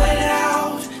 let's sweat it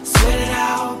out, sweat it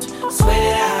out, sweat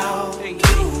it out.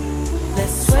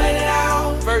 Let's sweat it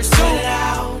out, sweat it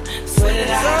out, sweat it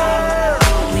out.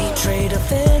 We trade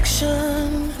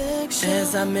affection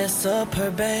as I mess up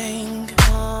her bang.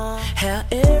 Hair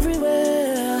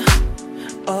everywhere,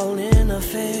 all in her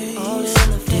face.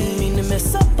 Didn't mean to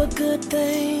mess up a good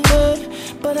thing,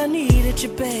 but I needed you,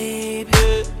 babe.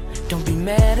 Don't be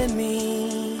mad at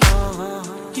me.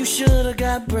 You should've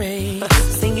got braids.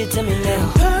 Sing it to me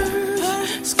now.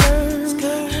 Purse,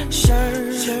 skirt,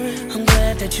 shirt. I'm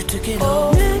glad that you took it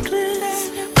off. Necklace,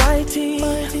 white tee,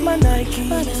 my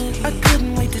Nikes. I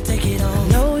couldn't wait to take it off.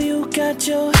 Know you got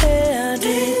your hair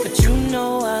did, but you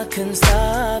know I couldn't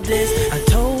stop this. I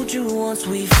told you once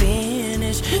we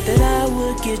finished that I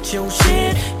would get your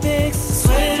shit fixed.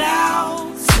 Sweat it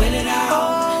out, sweat it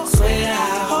out, sweat it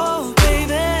out.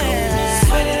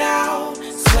 Sweat it out,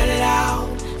 sweat it out,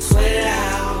 sweat it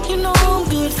out. You know I'm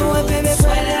good for it, baby.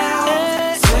 Sweat it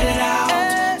out, sweat it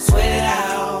out, sweat it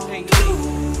out.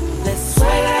 Let's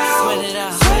sweat it out, sweat it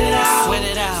out, sweat it out, sweat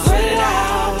it out, sweat it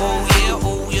out. Oh yeah,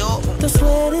 oh yeah. The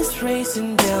sweat is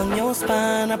racing down your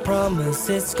spine. I promise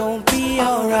it's gonna be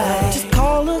alright. Just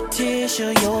call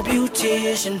Letitia, your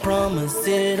beautician. Promise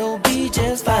it'll be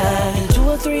just fine. In 2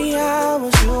 or 3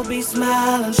 hours you'll be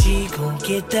smiling. She gon'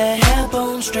 get that hair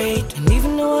bone straight. And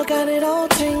even though I got it all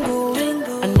tangled,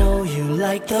 I know you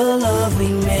like the love we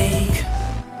make.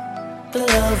 The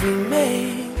love we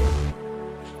make.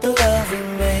 The love we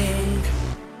make.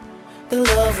 The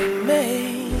love we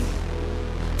make.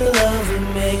 The love we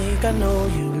make. I know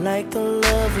you like the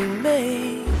love we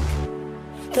make.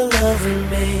 The love we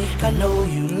make. I know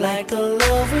you like the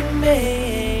love we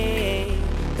make.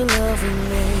 The love we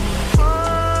make.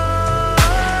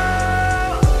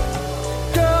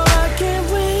 Girl, I can't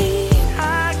wait.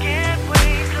 I can't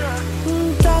wait.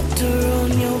 Doctor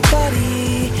on your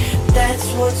body, that's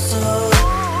what's up.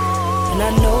 And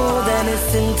I know that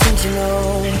it's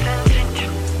intentional.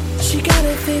 She got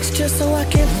it fixed just so I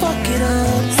can fuck it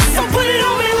up. So put it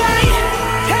on me like,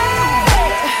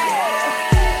 hey,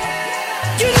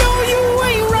 you know you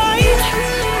ain't right.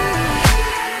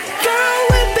 Girl,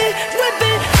 whip it, flip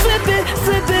it,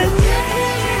 flip it.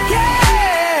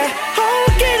 Yeah, oh,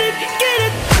 get it,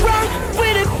 rock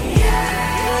with it.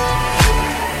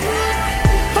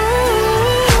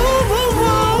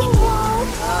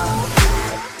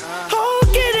 Oh,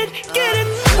 get it,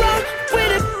 rock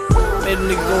with it. Made a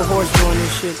nigga go horse doing this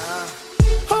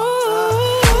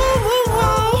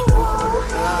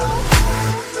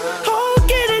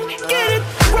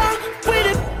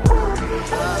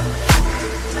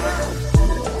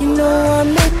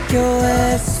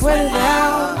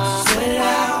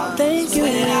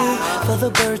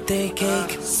birthday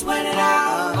cake. Sweat it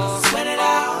out, sweat it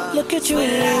out. Look at you,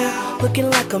 looking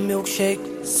like a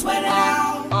milkshake. Sweat it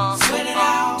out, sweat it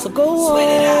out. So go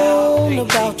on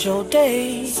about your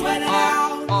day. Sweat it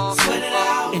out, sweat it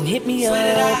out. And hit me up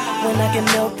when I can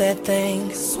melt that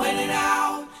thing. Sweat it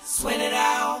out, sweat it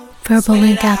out. Verbal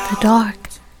Link After Dark,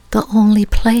 the only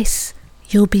place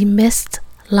you'll be missed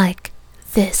like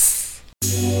this.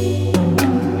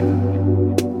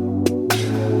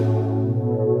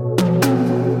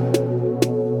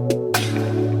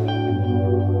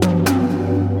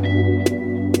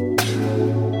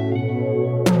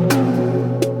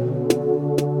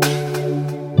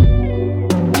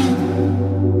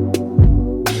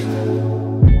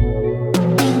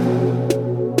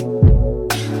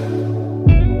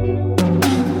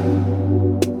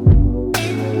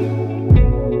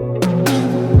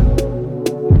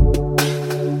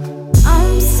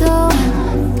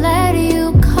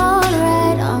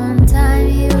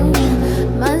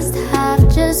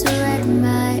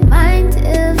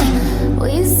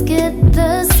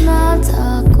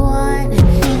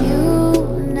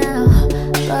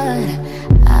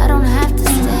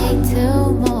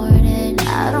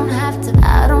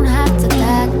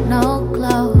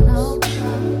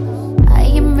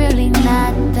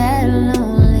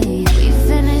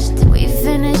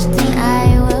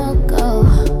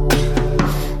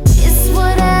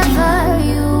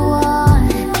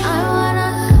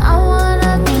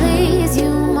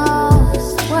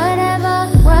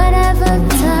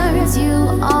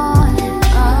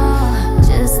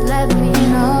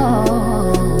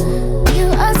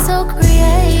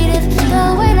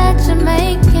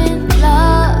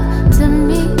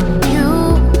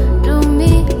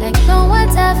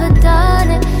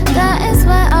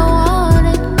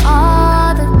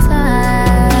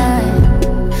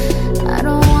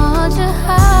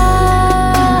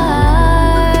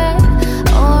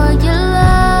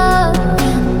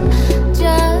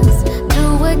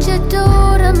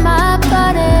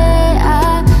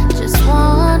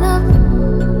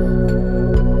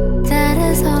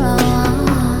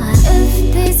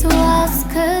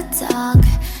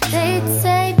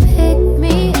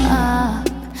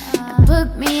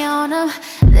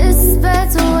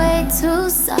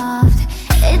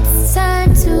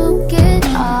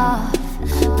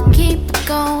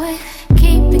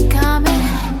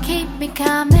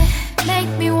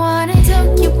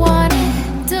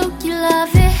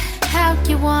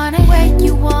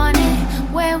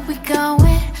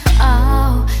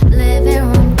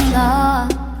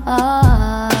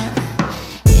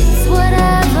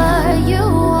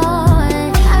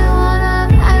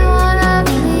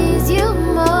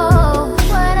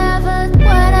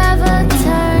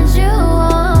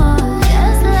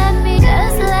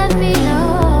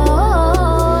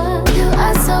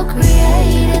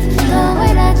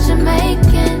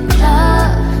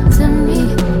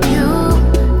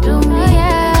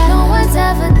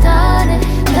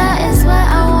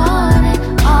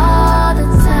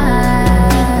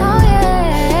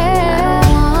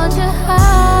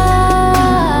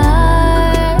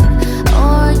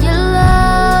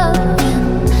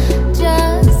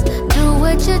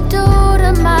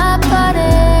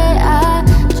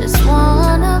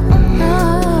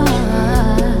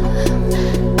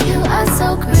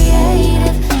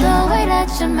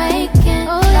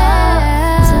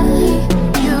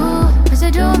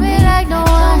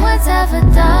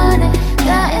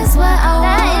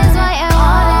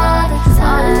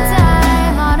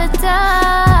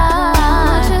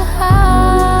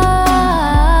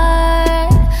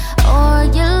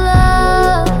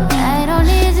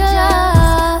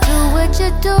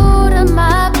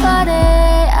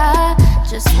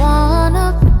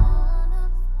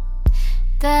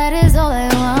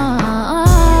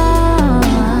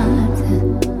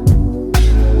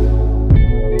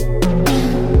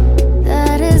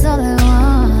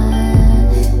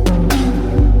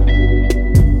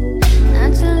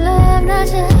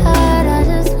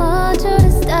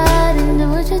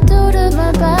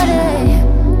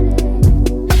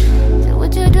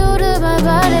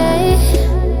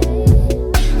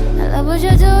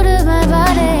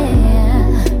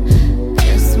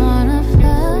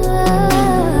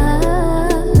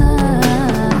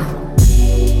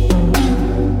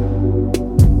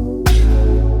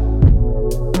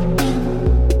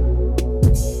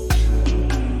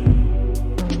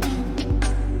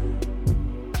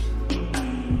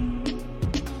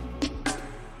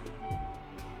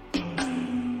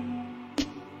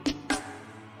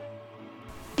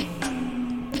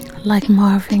 Like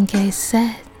Marvin Gaye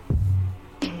said,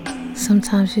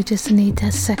 sometimes you just need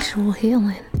that sexual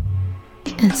healing.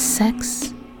 And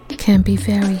sex can be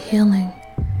very healing.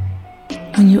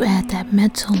 when you add that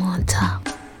mental on top.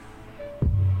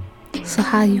 So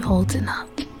how you holding up?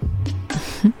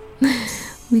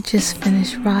 We just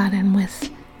finished riding with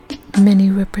Minnie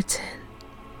Riperton.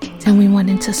 Then we went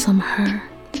into some Her.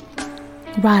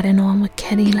 Riding on with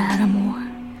Kenny Lattimore.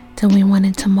 Then we went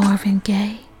into Marvin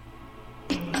Gaye,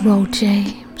 Ro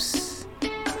James,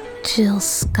 Jill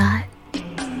Scott,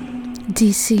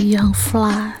 DC Young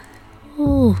Fly.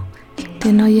 Ooh,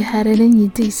 didn't know you had it in you,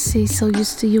 DC. So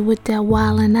used to you with that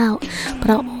wildin' out. But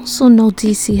I also know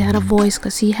DC had a voice,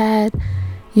 because he had,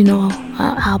 you know,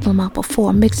 an album out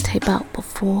before, a mixtape out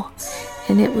before,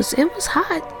 and it was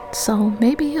hot. So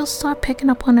maybe he'll start picking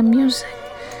up on the music.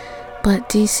 But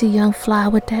DC Young Fly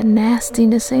with that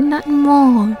nastiness, ain't nothing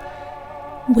wrong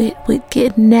with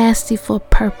getting nasty for a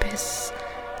purpose.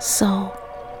 So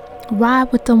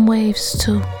ride with them waves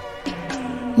too.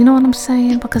 You know what I'm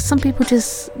saying? Because some people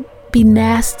just be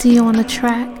nasty on a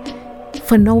track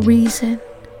for no reason.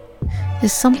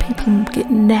 There's some people get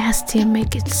nasty and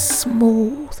make it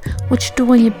smooth. What you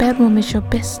do in your bedroom is your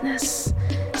business.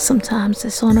 Sometimes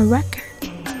it's on a record,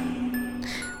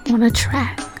 on a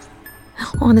track,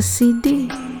 on a CD,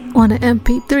 on an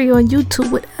MP3, on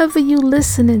YouTube, whatever you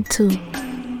listening to.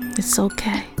 It's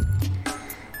okay.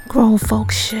 Grown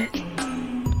folk shit.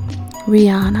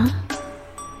 Rihanna,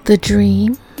 The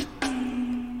Dream,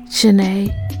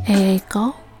 Janae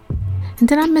Aiko. And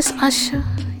did I miss Usher?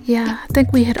 Yeah, I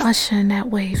think we had Usher in that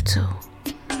wave too.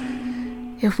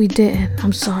 If we didn't,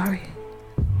 I'm sorry.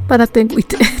 But I think we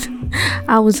did.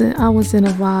 I was in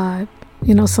a vibe.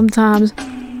 You know, sometimes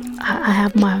I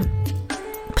have my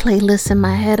playlist in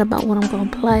my head about what I'm gonna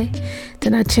play.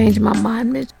 Then I change my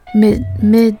mind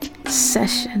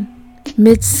mid-session,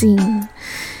 mid-scene.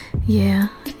 Yeah,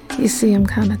 you see I'm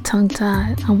kind of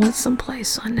tongue-tied. I went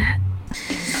someplace on that.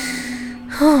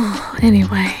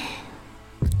 Anyway,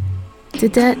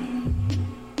 did that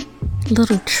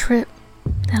little trip,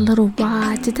 that little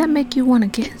ride, did that make you want to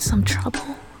get in some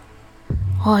trouble?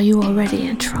 Or are you already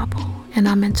in trouble and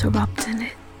I'm interrupting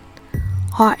it?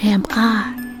 Or am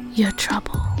I your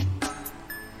trouble?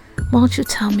 Won't you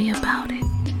tell me about it?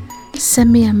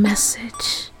 Send me a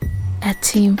message at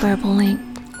Team Verbal Inc.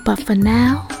 But for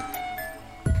now,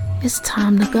 it's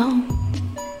time to go.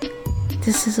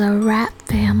 This is a wrap,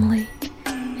 family.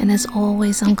 And as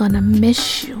always, I'm gonna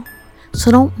miss you.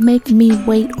 So don't make me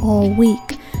wait all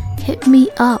week. Hit me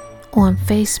up on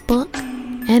Facebook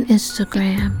and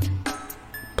Instagram.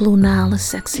 Blue Nile, a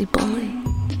sexy bully.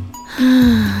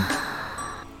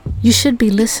 You should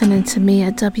be listening to me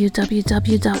at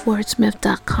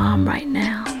www.wordsmith.com right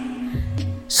now.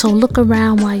 So look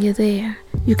around while you're there.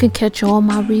 You can catch all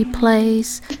my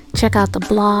replays. Check out the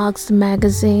blogs, the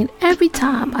magazine. Every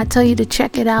time I tell you to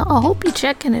check it out, I hope you're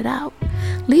checking it out.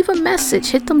 Leave a message.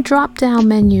 Hit them drop down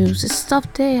menus. There's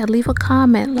stuff there. Leave a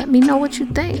comment. Let me know what you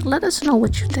think. Let us know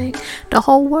what you think. The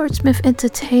whole Wordsmith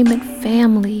Entertainment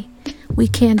family. We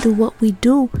can't do what we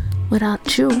do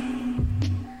without you.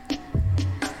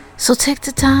 So take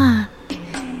the time.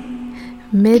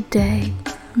 Midday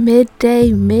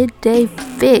FIXX.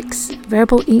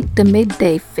 Verbal Inc. The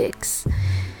Midday FIXX.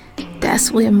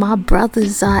 That's where my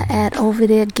brothers are at over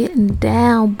there, getting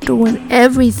down, doing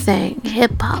everything.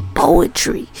 Hip hop,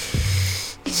 poetry,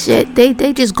 shit.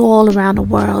 They just go all around the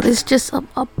world. It's just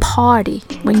a party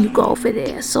when you go over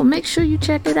there. So make sure you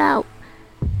check it out.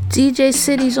 DJ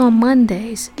City's on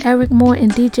Mondays. ERYK Moore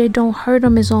and DJ Don't Hurt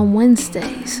 'Em is on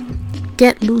Wednesdays.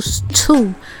 Get Loose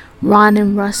 2, Ron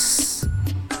and Russ.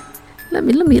 Let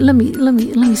me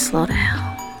slow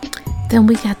down. Then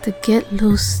we got the Get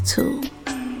Loose 2,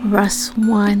 Russ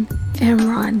 1 and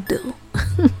Ron 2.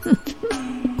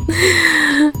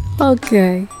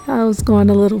 Okay, I was going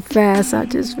a little fast. I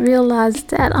just realized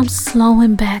that I'm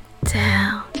slowing back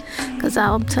down. Because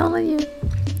I'm telling you,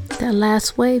 that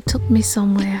last wave took me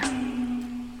somewhere.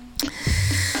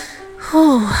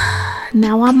 Whew.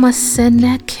 Now I must send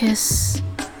that kiss.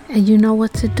 And you know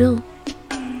what to do.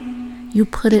 You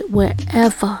put it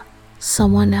wherever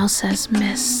someone else has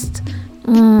missed.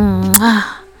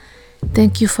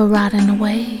 Thank you for riding the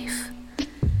wave.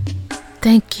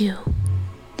 Thank you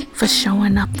for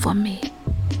showing up for me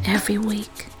every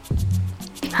week.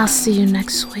 I'll see you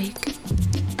next week.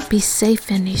 Be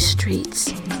safe in these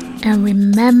streets. And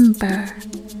remember,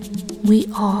 we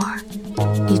are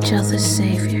each other's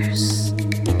saviors.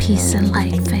 Peace and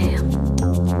light, fam.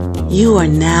 You are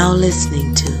now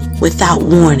listening to Without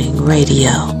Warning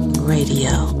Radio.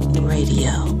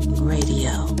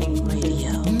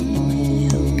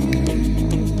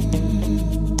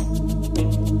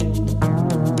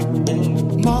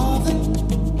 Marvin,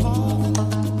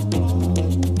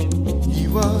 he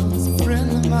was a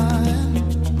friend of mine.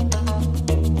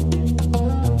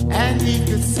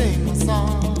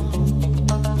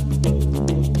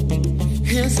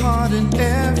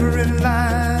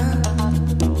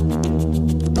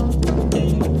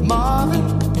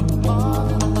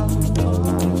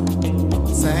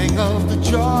 sang of the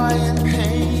joy and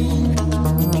pain.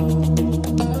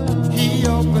 He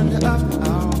opened up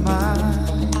our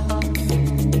mind,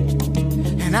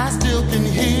 and I still can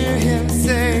hear him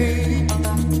say,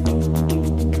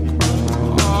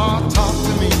 oh, talk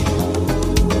to me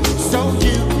so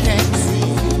you can see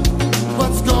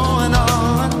what's going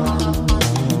on.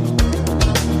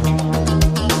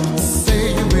 Say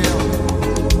you will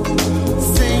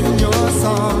sing your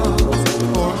song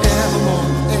forevermore,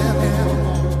 evermore.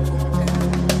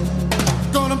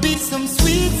 Gonna be some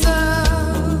sweet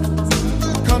sounds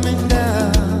coming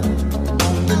down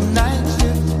on the night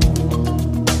shift.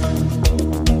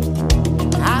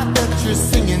 I bet you're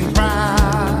singing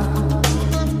proud.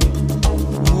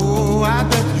 Oh, I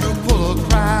bet you'll pull a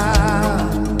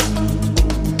crowd.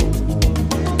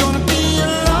 Gonna be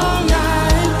a long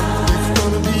night. It's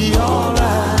gonna be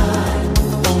alright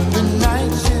on the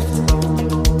night shift.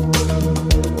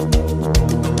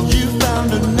 You found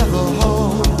another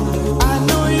home. I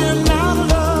know you're not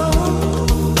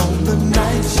alone on the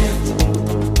night shift.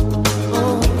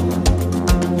 Oh,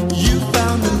 you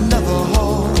found another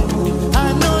home. I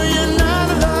know you're not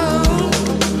alone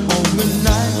on the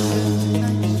night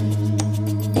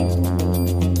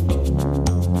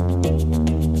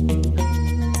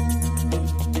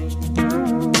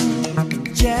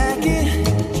Jackie,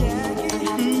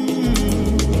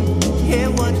 yeah,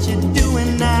 what you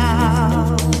doing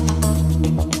now?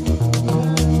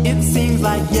 It seems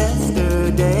like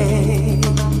yesterday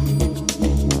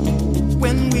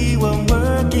when we were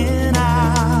working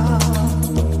out.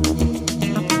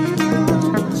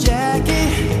 Jackie,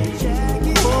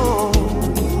 oh,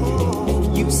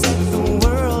 you set the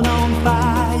world on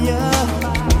fire.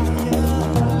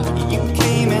 You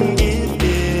came and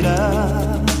gifted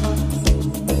us.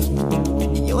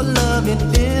 Your love, it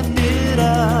lifted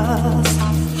us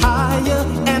higher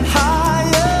and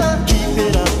higher. Keep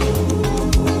it up,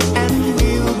 and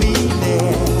we'll be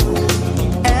there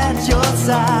at your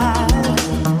side.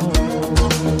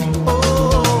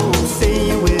 Oh, say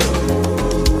you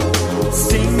will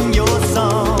sing your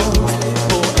song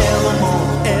forevermore,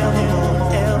 evermore,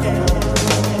 evermore.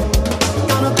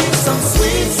 Gonna be some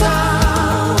sweet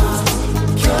sounds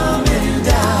coming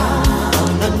down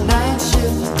on the night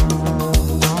shift.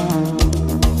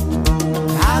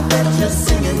 I bet you're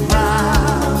singing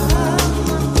proud.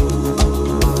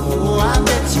 Oh, I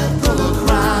bet you pull a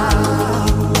crowd.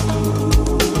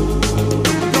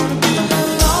 Gonna be a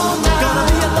long night.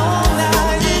 Gonna be a long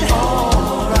night.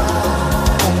 Alright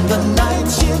on the night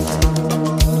shift.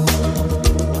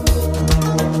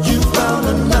 You found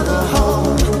another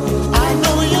home. I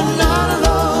know you're not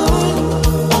alone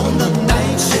on the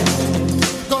night shift.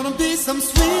 Gonna be some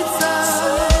sweet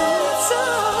sounds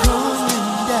coming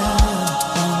down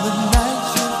on the night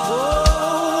shift. Oh,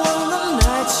 on the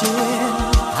night shift.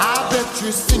 I bet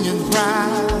you're singing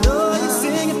proud. Oh, you're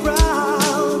singing proud.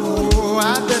 Oh, I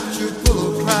bet you full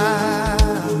of pride.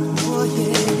 Oh,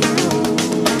 yeah.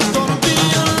 Gonna be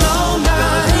a long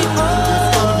night. It's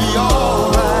gonna be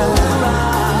alright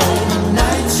on the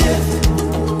night shift.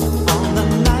 On the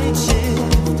night shift.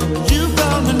 You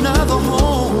found another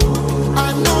home. I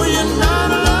know you're not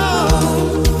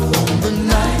alone on the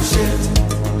night shift.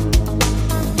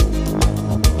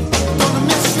 Gonna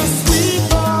miss your sweet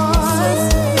voice,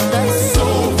 that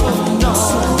soulful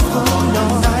noise on the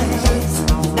night shift.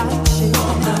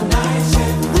 On the night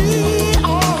shift. We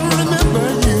all remember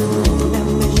you.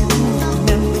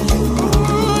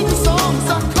 Ooh, the songs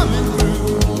are coming through.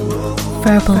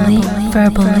 Verbally,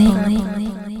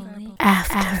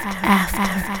 after,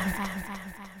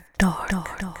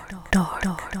 door.